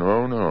doesn't.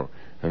 Oh, no."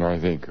 And I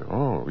think,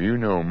 "Oh, you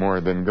know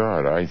more than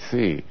God. I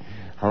see.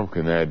 How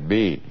can that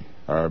be?"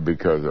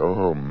 Because,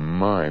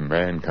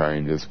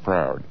 mankind is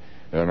proud.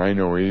 And I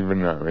know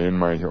even in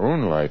my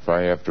own life,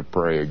 I have to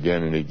pray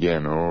again and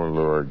again, "Oh,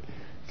 Lord,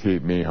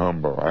 keep me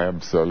humble,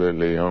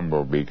 absolutely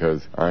humble,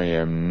 because I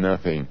am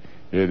nothing.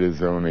 It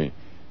is only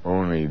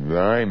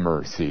Thy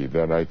mercy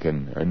that I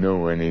can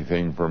know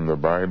anything from the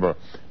Bible,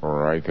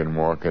 or I can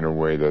walk in a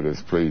way that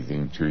is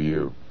pleasing to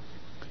You."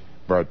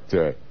 But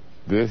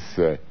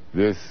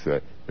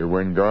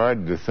when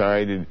God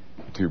decided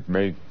to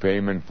make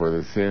payment for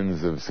the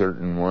sins of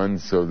certain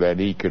ones so that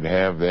He could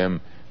have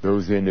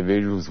those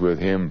individuals with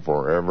Him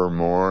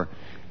forevermore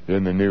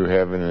in the new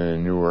heaven and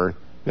the new earth,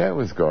 that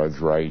was God's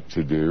right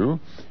to do.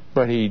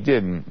 But He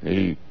didn't.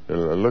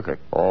 Look at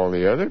all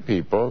the other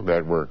people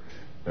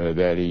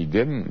that He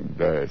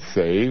didn't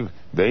save.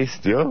 They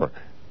still,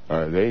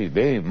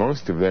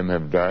 most of them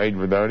have died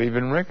without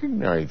even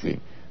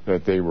recognizing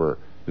that they were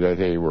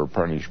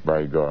punished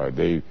by God.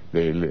 They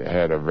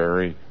had a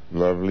very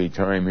lovely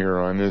time here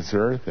on this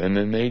earth, and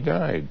then they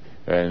died.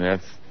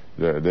 And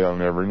they'll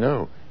never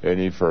know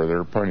any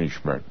further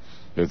punishment.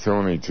 It's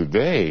only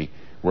today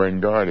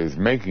when God is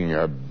making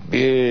a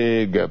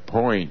big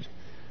point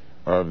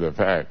of the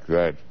fact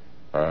that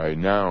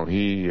now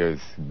He is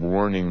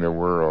warning the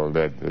world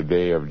that the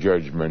day of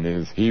judgment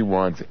is. He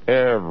wants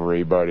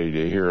everybody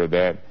to hear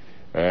that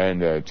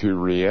and to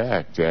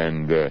react.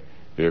 And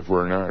if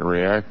we're not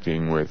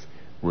reacting with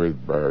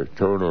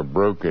total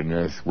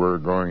brokenness, we're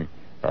going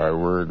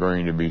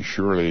to be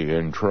surely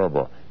in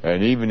trouble.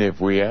 And even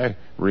if we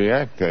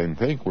react and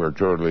think we're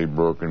totally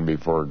broken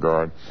before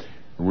God,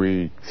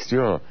 we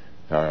still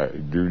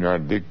do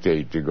not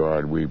dictate to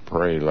God. We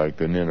pray like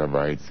the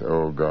Ninevites,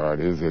 "Oh God,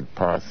 is it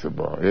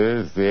possible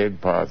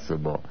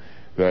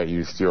that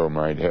you still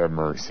might have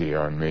mercy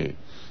on me?"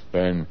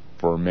 And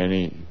for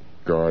many,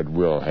 God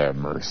will have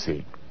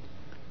mercy.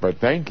 But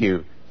thank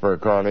you for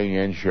calling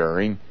and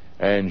sharing.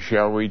 And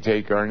shall we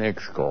take our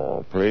next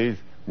call, please?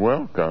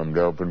 Welcome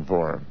to Open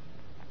Forum.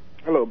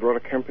 Hello,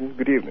 Brother Kempin.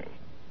 Good evening.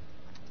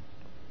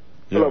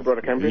 Yes. Hello,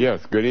 Brother Kempin.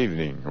 Yes, good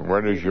evening.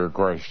 What is your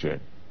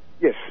question?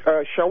 Yes,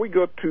 shall we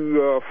go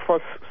to 1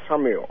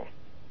 Samuel,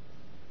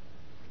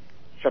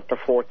 chapter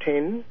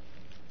 14?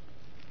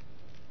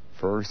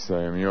 1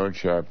 Samuel,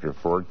 chapter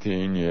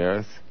 14,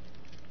 yes.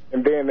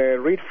 And then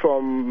read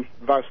from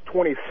verse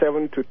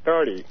 27 to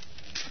 30.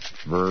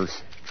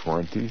 Verse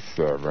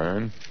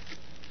 27.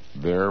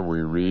 There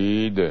we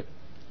read,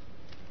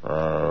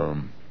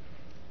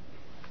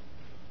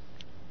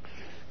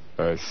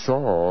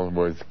 Saul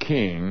was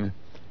king,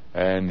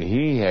 and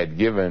he had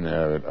given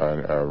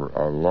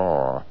a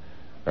law,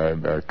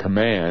 a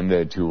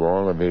command to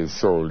all of his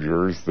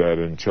soldiers that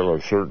until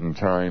a certain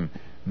time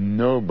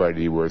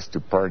nobody was to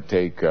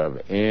partake of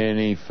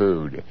any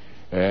food.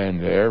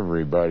 And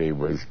everybody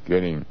was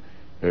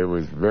it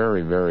was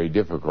very, very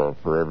difficult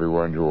for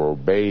everyone to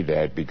obey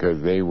that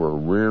because they were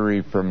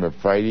weary from the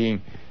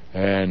fighting.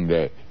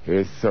 And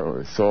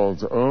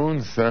Saul's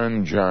own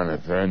son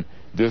Jonathan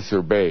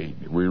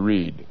disobeyed, we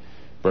read.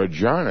 But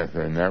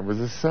Jonathan, that was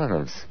the son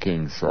of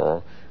King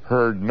Saul,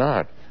 heard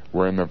not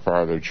when the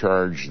father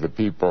charged the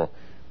people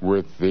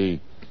with the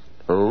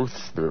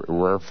oaths.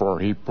 Wherefore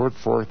he put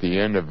forth the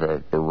end of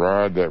the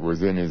rod that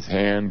was in his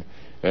hand,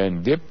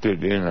 and dipped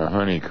it in a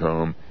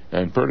honeycomb,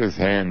 and put his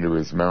hand to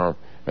his mouth,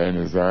 and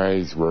his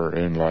eyes were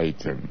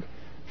enlightened.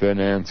 Then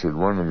answered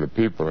one of the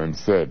people and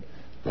said,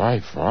 "Thy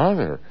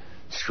father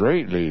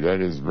straightly, that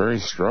is very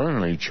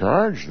strongly,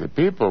 charged the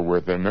people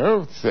with an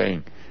oath,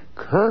 saying,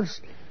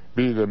 Cursed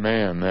be the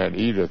man that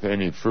eateth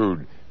any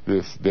food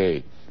this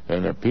day.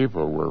 And the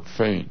people were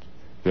faint.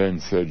 Then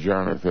said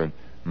Jonathan,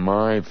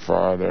 My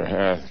father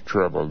hath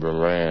troubled the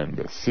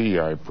land. See,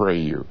 I pray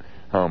you,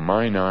 how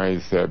mine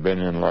eyes have been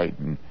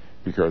enlightened,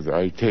 because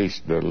I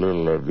tasted a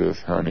little of this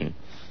honey.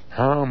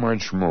 How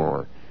much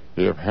more,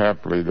 if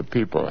haply the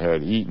people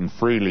had eaten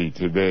freely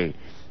today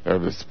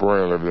of the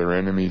spoil of their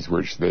enemies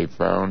which they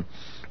found,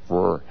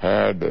 for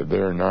had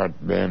there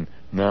not been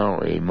now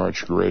a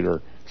much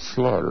greater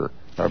slaughter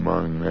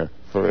among the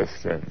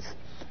Philistines."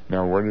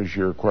 Now, what is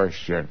your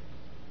question?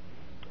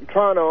 I'm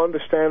trying to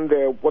understand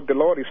what the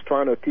Lord is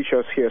trying to teach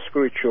us here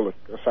spiritually,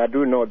 because I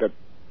do know that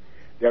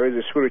there is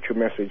a spiritual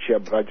message here,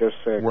 but I just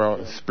said...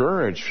 Well,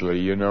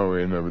 spiritually, in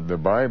the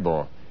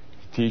Bible,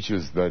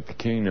 teaches that the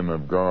kingdom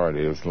of God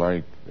is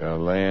like a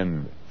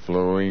land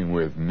flowing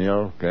with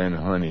milk and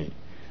honey.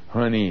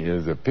 Honey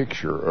is a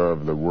picture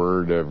of the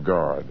Word of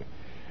God.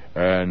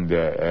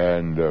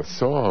 And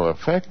Saul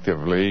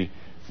effectively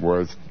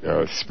was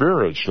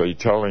spiritually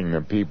telling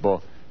the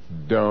people,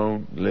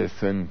 don't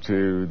listen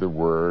to the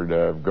Word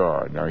of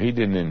God. Now, he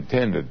didn't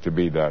intend it to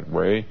be that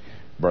way,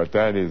 but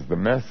that is the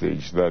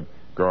message that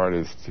God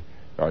is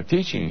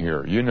teaching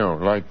here.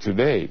 Like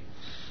today,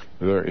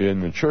 in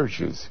the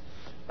churches,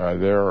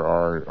 there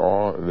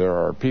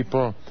are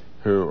people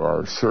who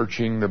are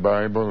searching the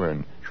Bible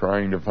and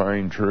trying to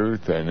find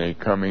truth, and they're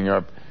coming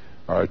up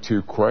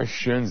to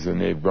questions, and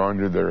they've gone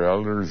to their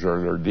elders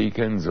or their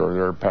deacons or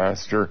their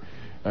pastor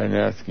and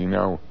asking,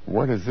 now,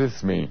 what does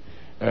this mean?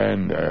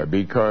 And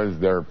because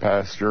their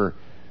pastor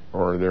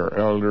or their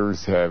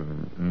elders have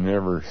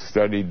never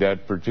studied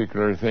that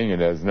particular thing, it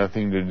has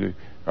nothing to do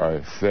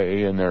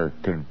say in their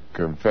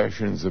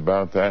confessions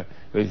about that.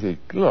 They say,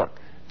 look,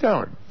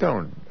 don't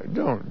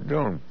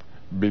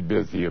be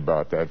busy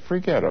about that.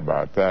 Forget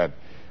about that.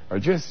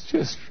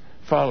 Just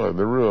follow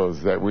the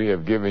rules that we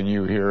have given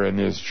you here in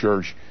this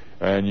church,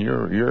 and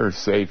you're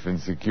safe and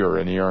secure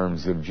in the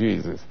arms of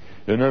Jesus.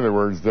 In other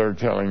words, they're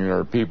telling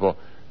their people,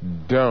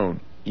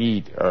 don't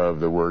eat of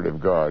the Word of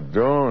God.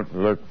 Don't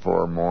look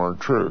for more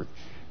truth.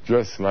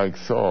 Just like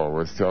Saul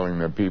was telling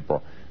the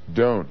people,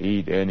 don't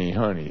eat any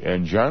honey.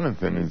 And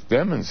Jonathan is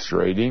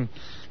demonstrating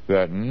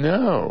that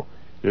no,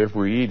 if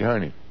we eat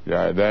honey,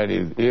 that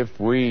is, if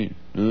we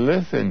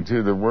listen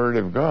to the Word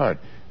of God,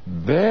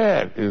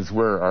 that is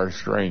where our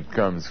strength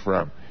comes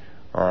from.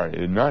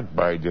 Not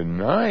by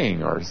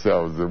denying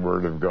ourselves the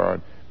Word of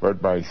God,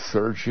 but by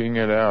searching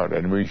it out.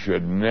 And we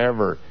should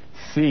never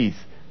cease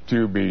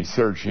to be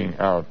searching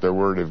out the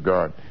Word of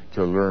God.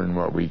 to learn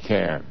what we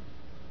can.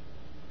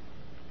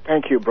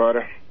 Thank you,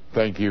 brother.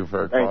 Thank you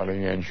for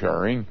calling and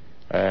sharing.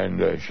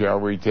 And shall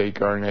we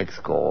take our next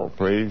call,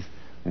 please?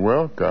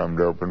 Welcome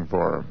to Open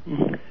Forum.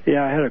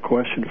 Yeah, I had a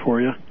question for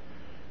you.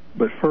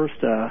 But first,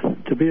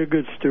 to be a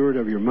good steward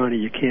of your money,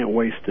 you can't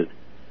waste it.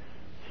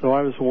 So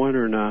I was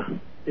wondering,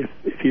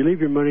 if you leave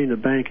your money in the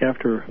bank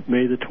after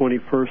May the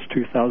 21st,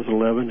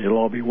 2011, it'll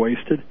all be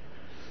wasted.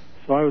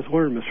 So I was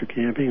wondering, Mr.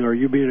 Camping, are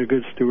you being a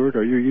good steward?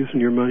 Are you using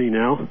your money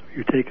now? Are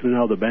you taking it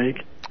out of the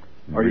bank?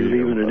 Or are you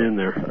leaving it in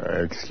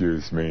there?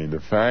 Excuse me. The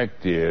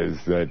fact is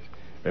that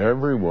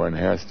everyone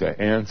has to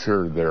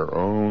answer their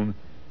own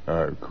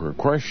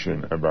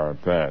question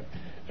about that.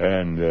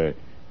 And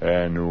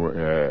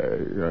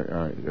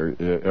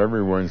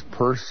everyone's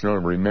personal.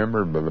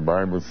 Remember, but the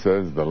Bible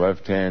says the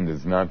left hand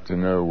is not to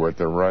know what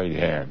the right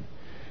hand.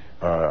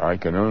 I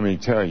can only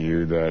tell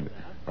you that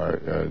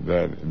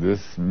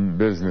this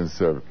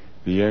business of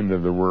the end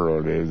of the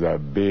world is a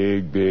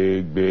big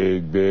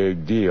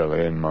deal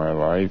in my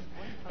life,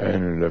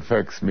 and it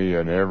affects me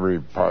in every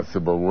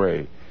possible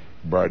way.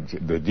 But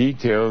the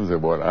details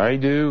of what I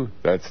do,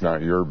 that's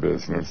not your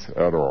business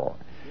at all,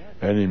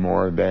 any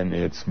more than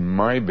it's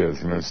my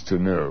business to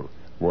know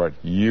what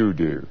you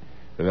do.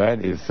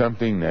 That is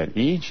something that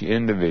each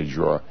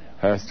individual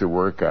has to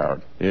work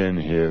out in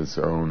his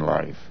own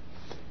life.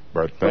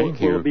 But thank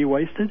you. Will it be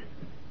wasted?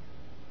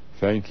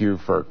 Thank you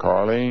for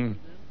calling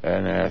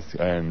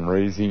and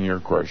raising your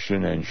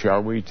question. And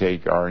shall we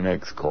take our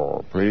next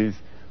call, please?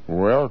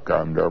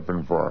 Welcome to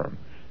Open Forum.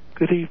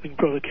 Good evening,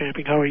 Brother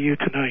Camping. How are you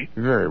tonight?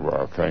 Very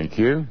well, thank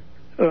you.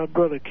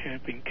 Brother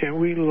Camping, can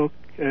we look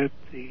at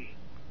the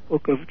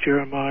book of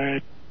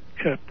Jeremiah,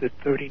 chapter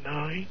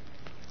 39?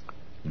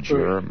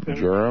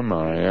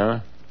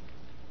 Jeremiah,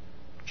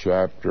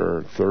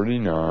 chapter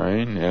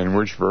 39, and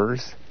which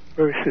verse?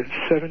 Verses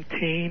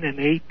 17 and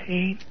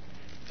 18,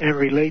 and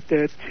relate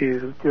that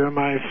to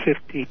Jeremiah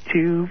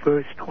 52,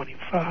 verse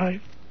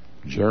 25.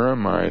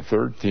 Jeremiah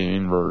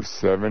 13, verse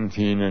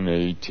 17 and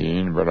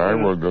 18, but I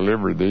will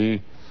deliver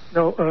thee.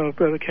 No,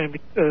 Brother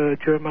Camping,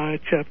 Jeremiah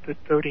chapter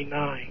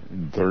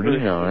 39.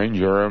 39,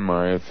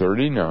 Jeremiah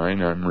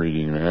 39, I'm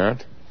reading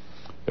that.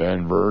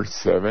 And verse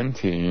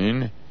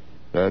 17,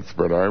 that's,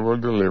 but I will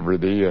deliver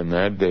thee in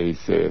that day,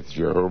 saith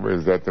Jehovah.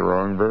 Is that the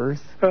wrong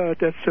verse?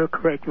 That's the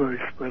correct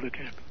verse, Brother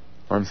Camping.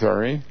 I'm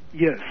sorry?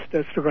 Yes,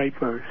 that's the right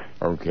verse.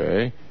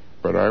 Okay.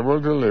 But I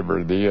will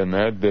deliver thee in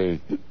that day,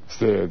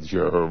 saith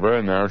Jehovah,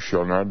 and thou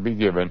shalt not be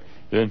given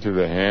into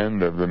the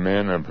hand of the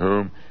men of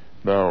whom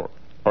thou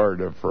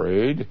art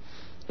afraid.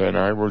 And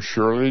I will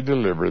surely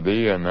deliver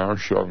thee, and thou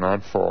shalt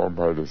not fall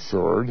by the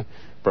sword,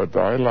 but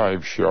thy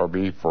life shall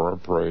be for a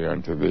prey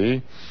unto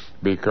thee,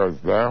 because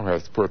thou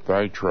hast put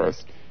thy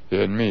trust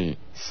in me,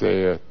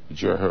 saith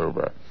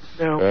Jehovah.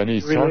 Now, and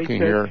he's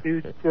talking here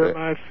to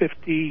Jeremiah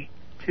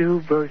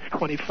 52, verse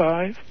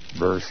 25.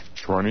 Verse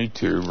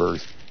 22,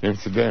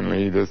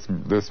 incidentally, this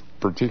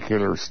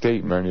particular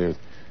statement is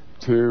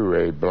to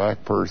a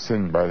black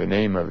person by the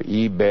name of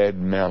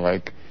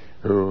Ebed-Melech,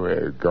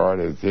 who God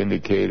has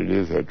indicated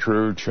is a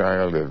true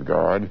child of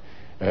God,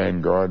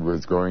 and God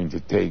was going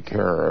to take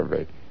care of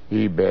it.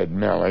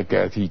 Ebed-Melech,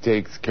 as he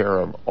takes care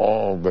of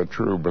all the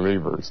true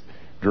believers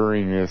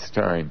during this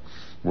time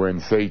when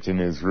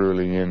Satan is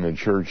ruling in the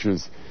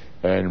churches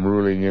and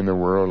ruling in the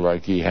world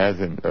like he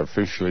hasn't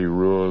officially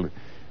ruled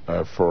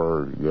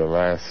for the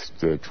last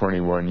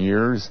 21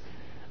 years,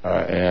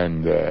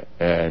 the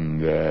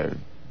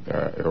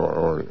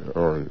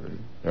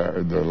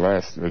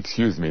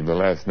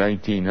last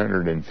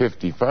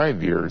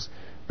 1955 years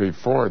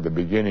before the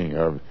beginning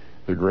of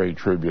the Great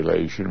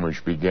Tribulation,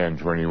 which began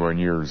 21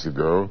 years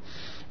ago.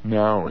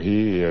 Now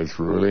he is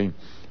ruling,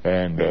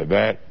 and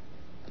that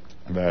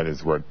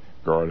is what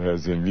God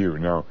has in view.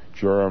 Now,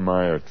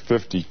 Jeremiah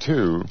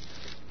 52,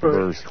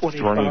 verse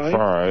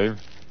 25,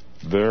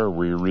 there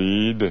we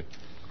read,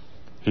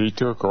 he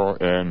took all,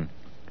 and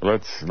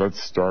let's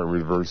start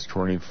with verse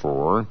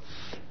 24.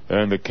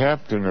 And the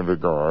captain of the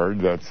guard,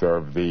 that's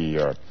of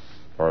the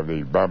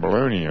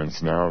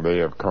Babylonians now, they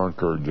have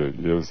conquered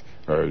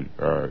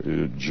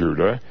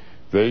Judah.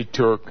 They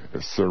took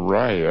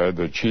Sariah,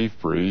 the chief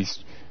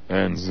priest,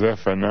 and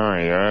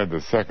Zephaniah, the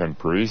second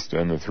priest,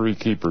 and the three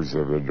keepers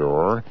of the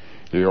door.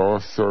 He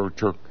also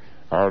took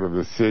out of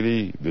the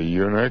city the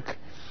eunuch,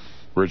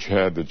 which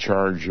had the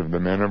charge of the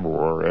men of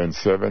war, and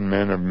 7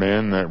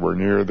 men that were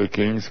near the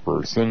king's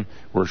person,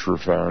 which were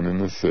found in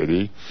the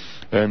city,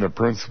 and the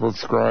principal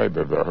scribe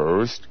of the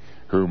host,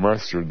 who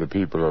mustered the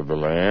people of the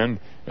land,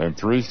 and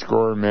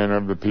 70 men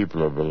of the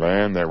people of the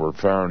land that were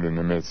found in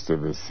the midst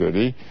of the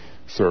city.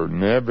 So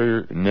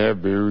Nebuzaradan,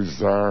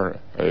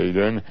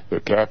 the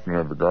captain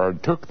of the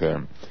guard, took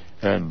them,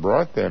 and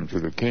brought them to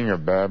the king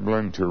of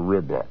Babylon to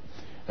Riblah.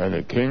 And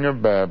the king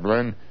of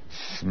Babylon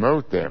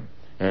smote them,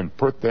 and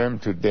put them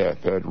to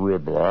death at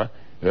Riblah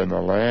in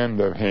the land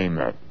of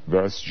Hamath.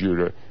 Thus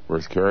Judah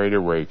was carried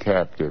away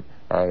captive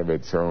out of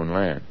its own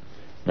land.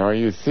 Now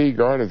you see,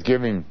 God is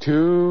giving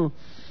two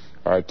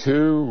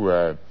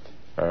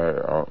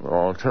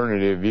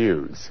alternative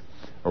views.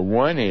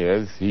 One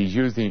is he's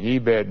using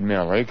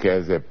Ebed-Melech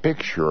as a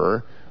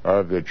picture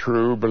of the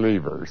true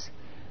believers,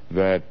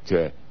 that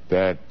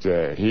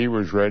he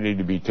was ready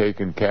to be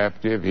taken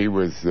captive. He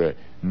was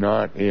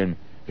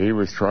He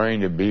was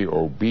trying to be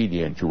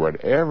obedient to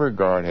whatever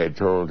God had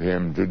told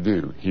him to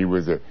do. He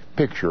was a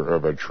picture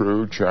of a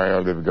true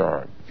child of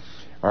God.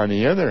 On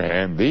the other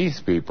hand, these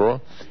people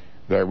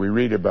that we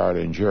read about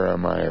in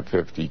Jeremiah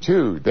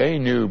 52, they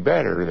knew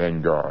better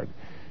than God.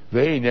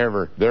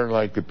 They're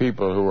like the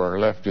people who are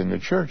left in the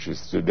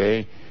churches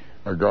today.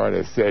 God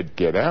has said,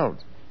 get out.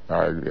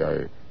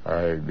 When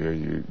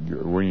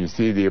you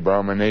see the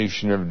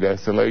abomination of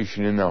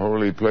desolation in the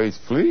holy place,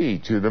 flee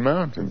to the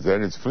mountains.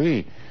 That is,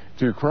 flee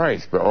to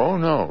Christ. But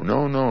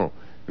no.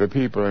 The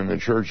people in the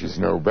churches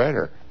know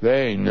better.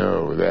 They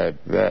know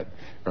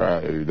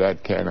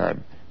that cannot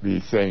be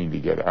saying to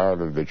get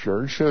out of the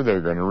church, so they're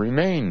going to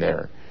remain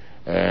there.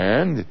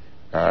 And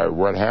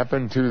what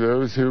happened to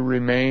those who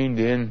remained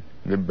in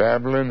the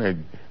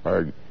Babylon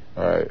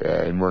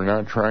and were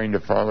not trying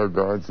to follow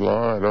God's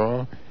law at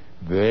all?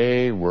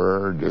 They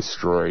were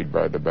destroyed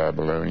by the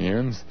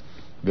Babylonians.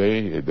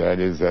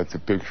 That's a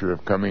picture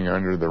of coming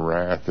under the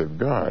wrath of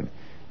God.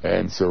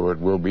 And so it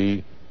will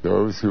be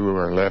those who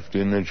are left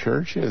in the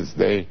churches.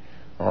 They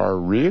are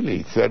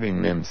really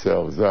setting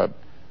themselves up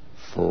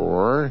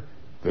for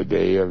the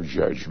day of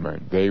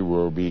judgment. They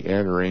will be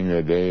entering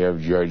the day of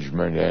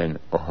judgment, and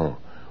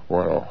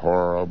what a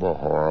horrible,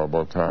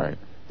 horrible time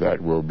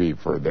that will be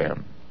for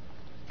them.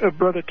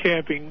 Brother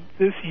Camping,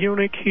 this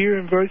eunuch here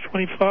in verse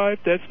 25,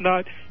 that's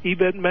not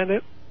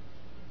Ebed-Melech?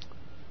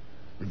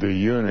 The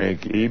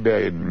eunuch,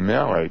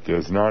 Ebed-Melech,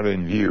 is not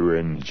in view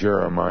in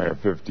Jeremiah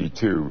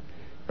 52.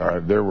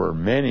 There were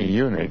many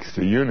eunuchs.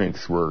 The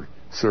eunuchs were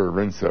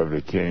servants of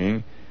the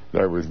king.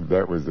 That was a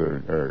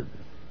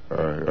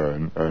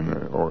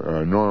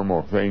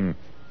normal thing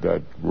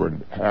that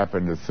would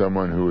happen to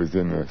someone who was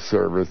in the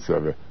service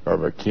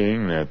of a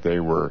king, that they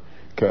were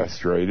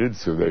castrated,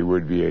 so they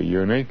would be a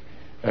eunuch.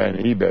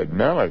 And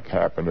Ebed-Melech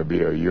happened to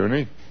be a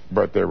eunuch,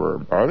 but there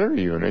were other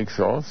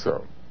eunuchs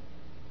also.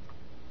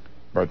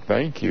 But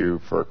thank you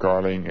for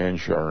calling and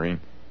sharing.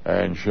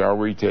 And shall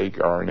we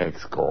take our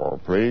next call,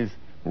 please?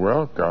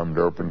 Welcome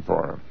to Open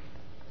Forum.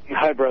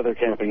 Hi, Brother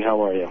Camping.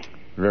 How are you?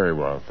 Very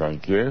well,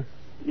 thank you.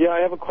 Yeah,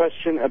 I have a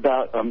question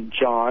about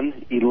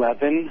John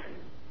 11.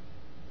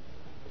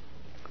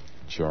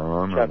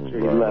 John Chapter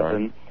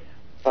 11.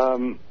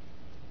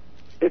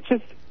 It's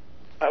just,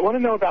 I want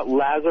to know about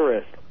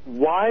Lazarus.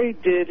 Why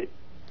did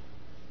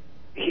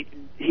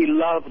he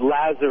love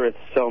Lazarus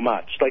so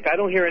much? Like, I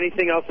don't hear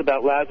anything else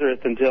about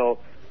Lazarus until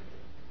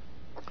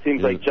it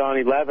seems like John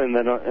 11,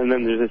 and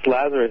then there's this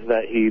Lazarus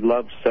that he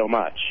loved so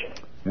much.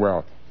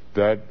 Well,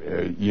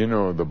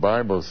 the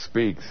Bible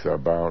speaks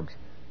about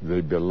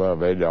the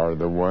beloved are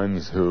the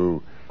ones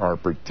who are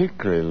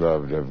particularly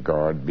loved of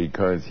God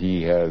because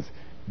he has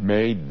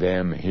made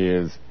them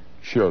his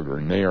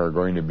children. They are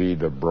going to be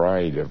the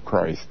bride of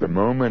Christ. The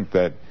moment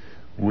that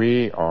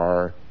we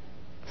are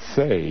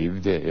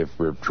saved, if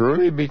we've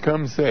truly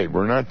become saved,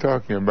 we're not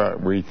talking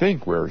about we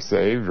think we're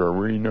saved or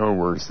we know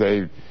we're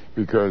saved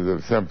because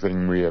of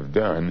something we have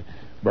done,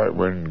 but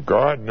when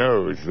God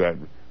knows that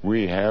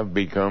we have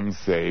become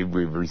saved,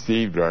 we've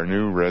received our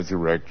new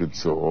resurrected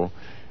soul,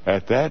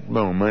 at that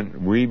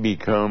moment we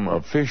become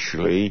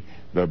officially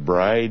the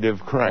bride of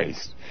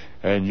Christ.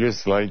 And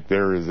just like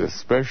there is a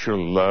special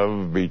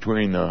love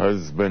between the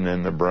husband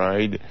and the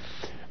bride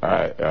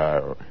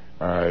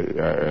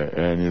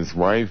and his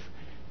wife,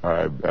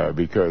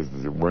 because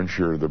once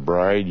you're the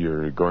bride,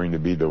 you're going to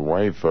be the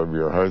wife of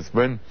your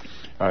husband,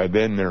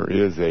 then there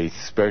is a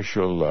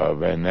special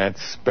love, and that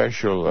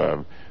special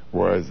love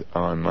was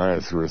on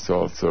Lazarus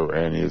also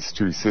and his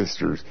two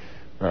sisters,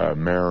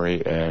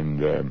 Mary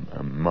and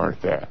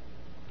Martha.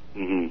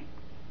 Mm-hmm.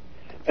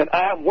 And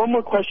I have one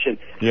more question.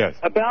 Yes.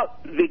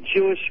 About the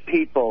Jewish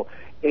people.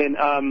 And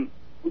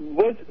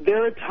was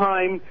there a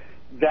time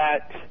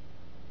that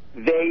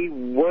they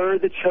were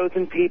the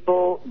chosen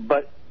people,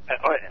 but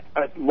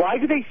why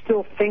do they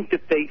still think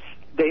that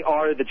they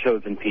are the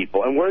chosen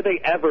people? And were they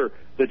ever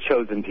the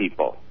chosen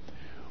people?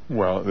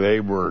 Well, they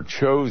were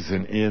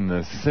chosen in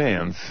the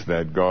sense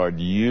that God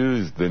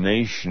used the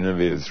nation of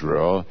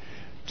Israel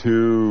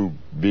to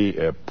be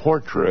a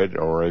portrait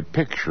or a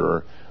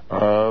picture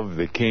of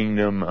the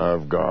kingdom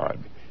of God.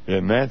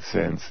 In that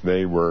sense,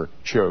 they were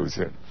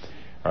chosen.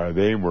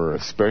 They were a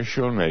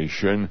special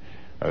nation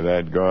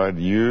that God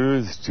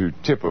used to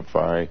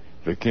typify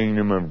the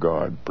kingdom of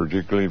God,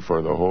 particularly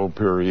for the whole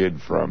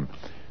period from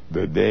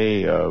the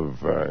day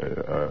of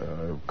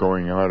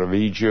going out of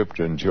Egypt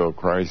until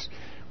Christ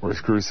was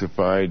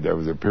crucified. That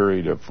was a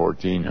period of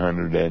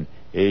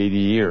 1480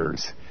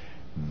 years.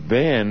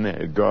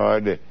 Then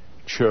God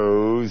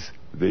chose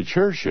the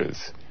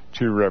churches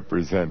to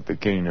represent the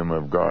kingdom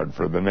of God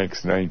for the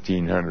next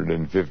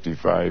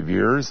 1955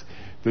 years.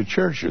 The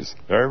churches,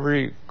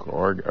 every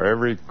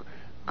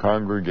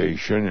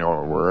congregation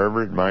or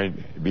wherever it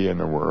might be in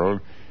the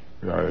world,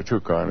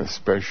 took on a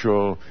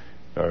special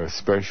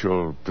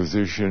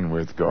position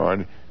with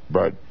God,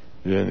 but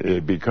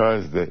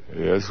because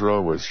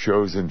Israel was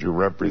chosen to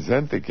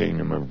represent the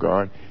kingdom of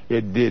God,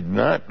 it did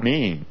not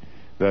mean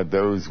that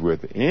those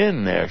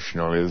within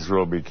national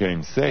Israel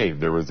became saved.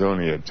 There was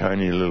only a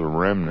tiny little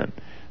remnant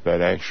that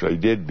actually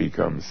did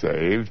become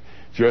saved,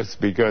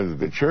 just because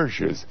the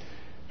churches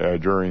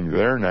during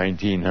their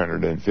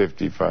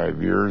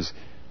 1955 years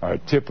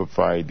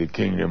typified the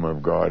kingdom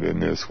of God in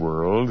this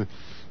world.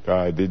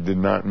 It did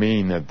not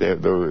mean that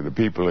the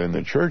people in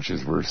the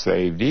churches were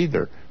saved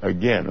either.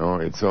 Again,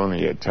 it's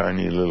only a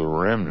tiny little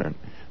remnant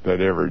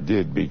that ever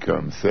did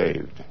become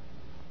saved.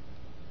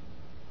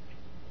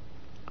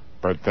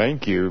 But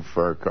thank you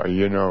for,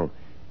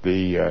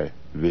 the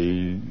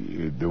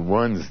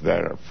ones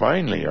that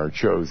finally are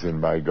chosen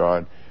by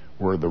God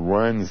were the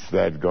ones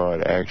that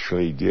God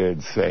actually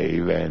did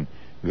save, and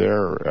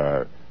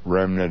they're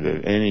remnant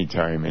at any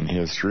time in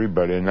history,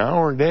 but in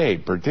our day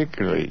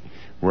particularly,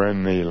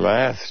 when the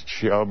last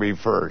shall be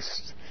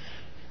first.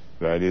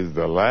 That is,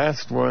 the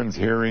last ones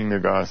hearing the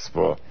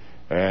gospel,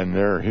 and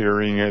they're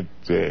hearing it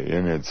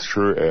in its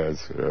true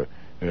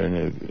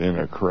in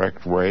a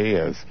correct way,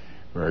 as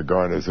where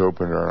God has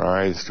opened our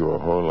eyes to a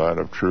whole lot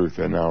of truth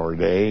in our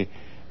day,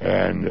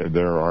 and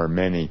there are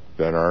many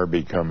that are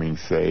becoming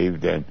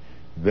saved, and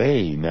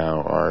they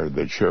now are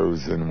the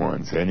chosen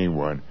ones,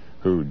 anyone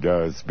who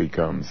does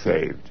become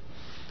saved.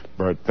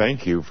 But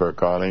thank you for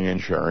calling and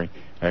sharing.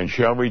 And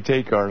shall we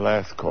take our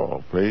last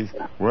call, please?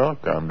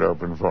 Welcome to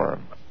Open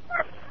Forum.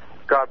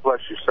 God bless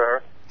you,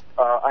 sir.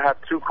 I have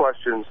two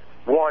questions.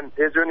 One,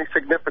 is there any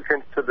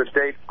significance to the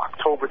date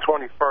October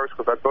 21st?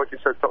 Because I thought you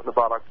said something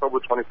about October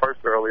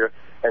 21st earlier.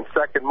 And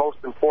second, most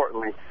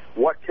importantly,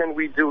 what can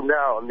we do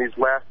now in these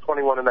last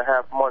 21 and a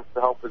half months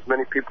to help as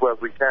many people as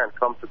we can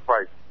come to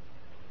Christ?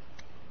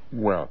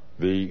 Well,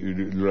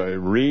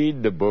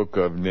 read the book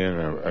of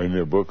Nineveh and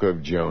the book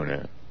of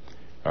Jonah.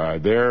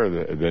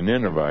 The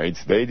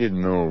Ninevites, they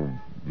didn't know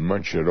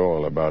much at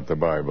all about the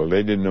Bible.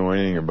 They didn't know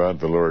anything about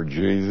the Lord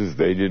Jesus.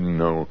 They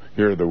didn't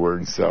hear the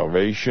word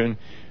salvation.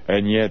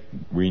 And yet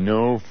we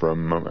know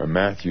from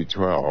Matthew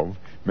 12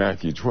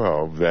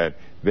 that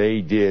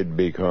they did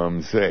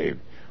become saved.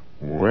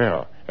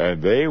 Well,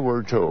 they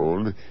were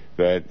told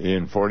that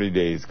in 40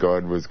 days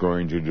God was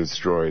going to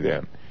destroy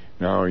them.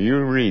 Now you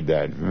read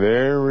that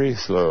very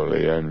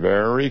slowly and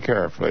very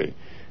carefully,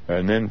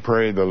 and then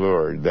pray the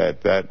Lord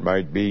that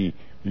might be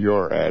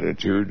your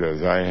attitude,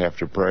 as I have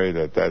to pray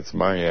that that's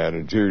my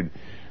attitude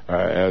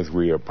as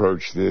we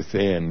approach this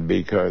end,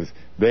 because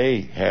they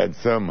had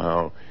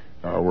somehow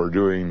were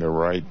doing the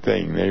right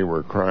thing. They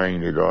were crying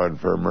to God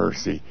for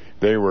mercy.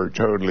 They were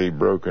totally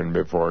broken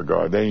before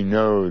God. They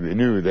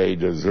knew they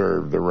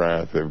deserved the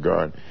wrath of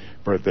God,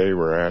 but they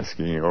were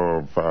asking,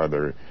 oh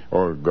Father,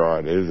 oh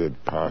God, is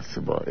it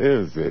possible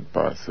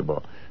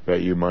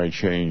that you might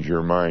change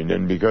your mind?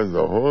 And because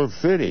the whole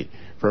city,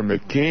 from the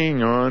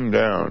king on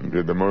down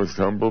to the most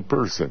humble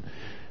person,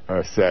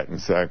 sat in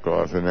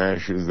sackcloth and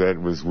ashes, that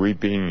was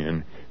weeping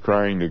and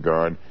crying to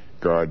God,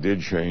 God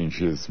did change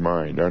his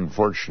mind.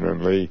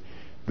 Unfortunately,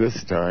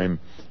 this time,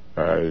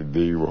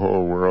 the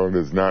whole world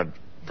is not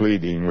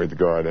pleading with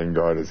God, and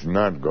God is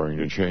not going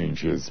to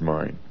change his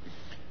mind.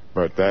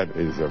 But that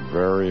is a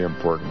very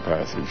important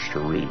passage to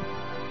read.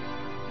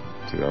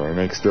 Till our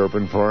next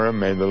Open Forum,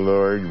 may the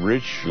Lord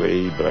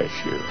richly bless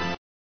you.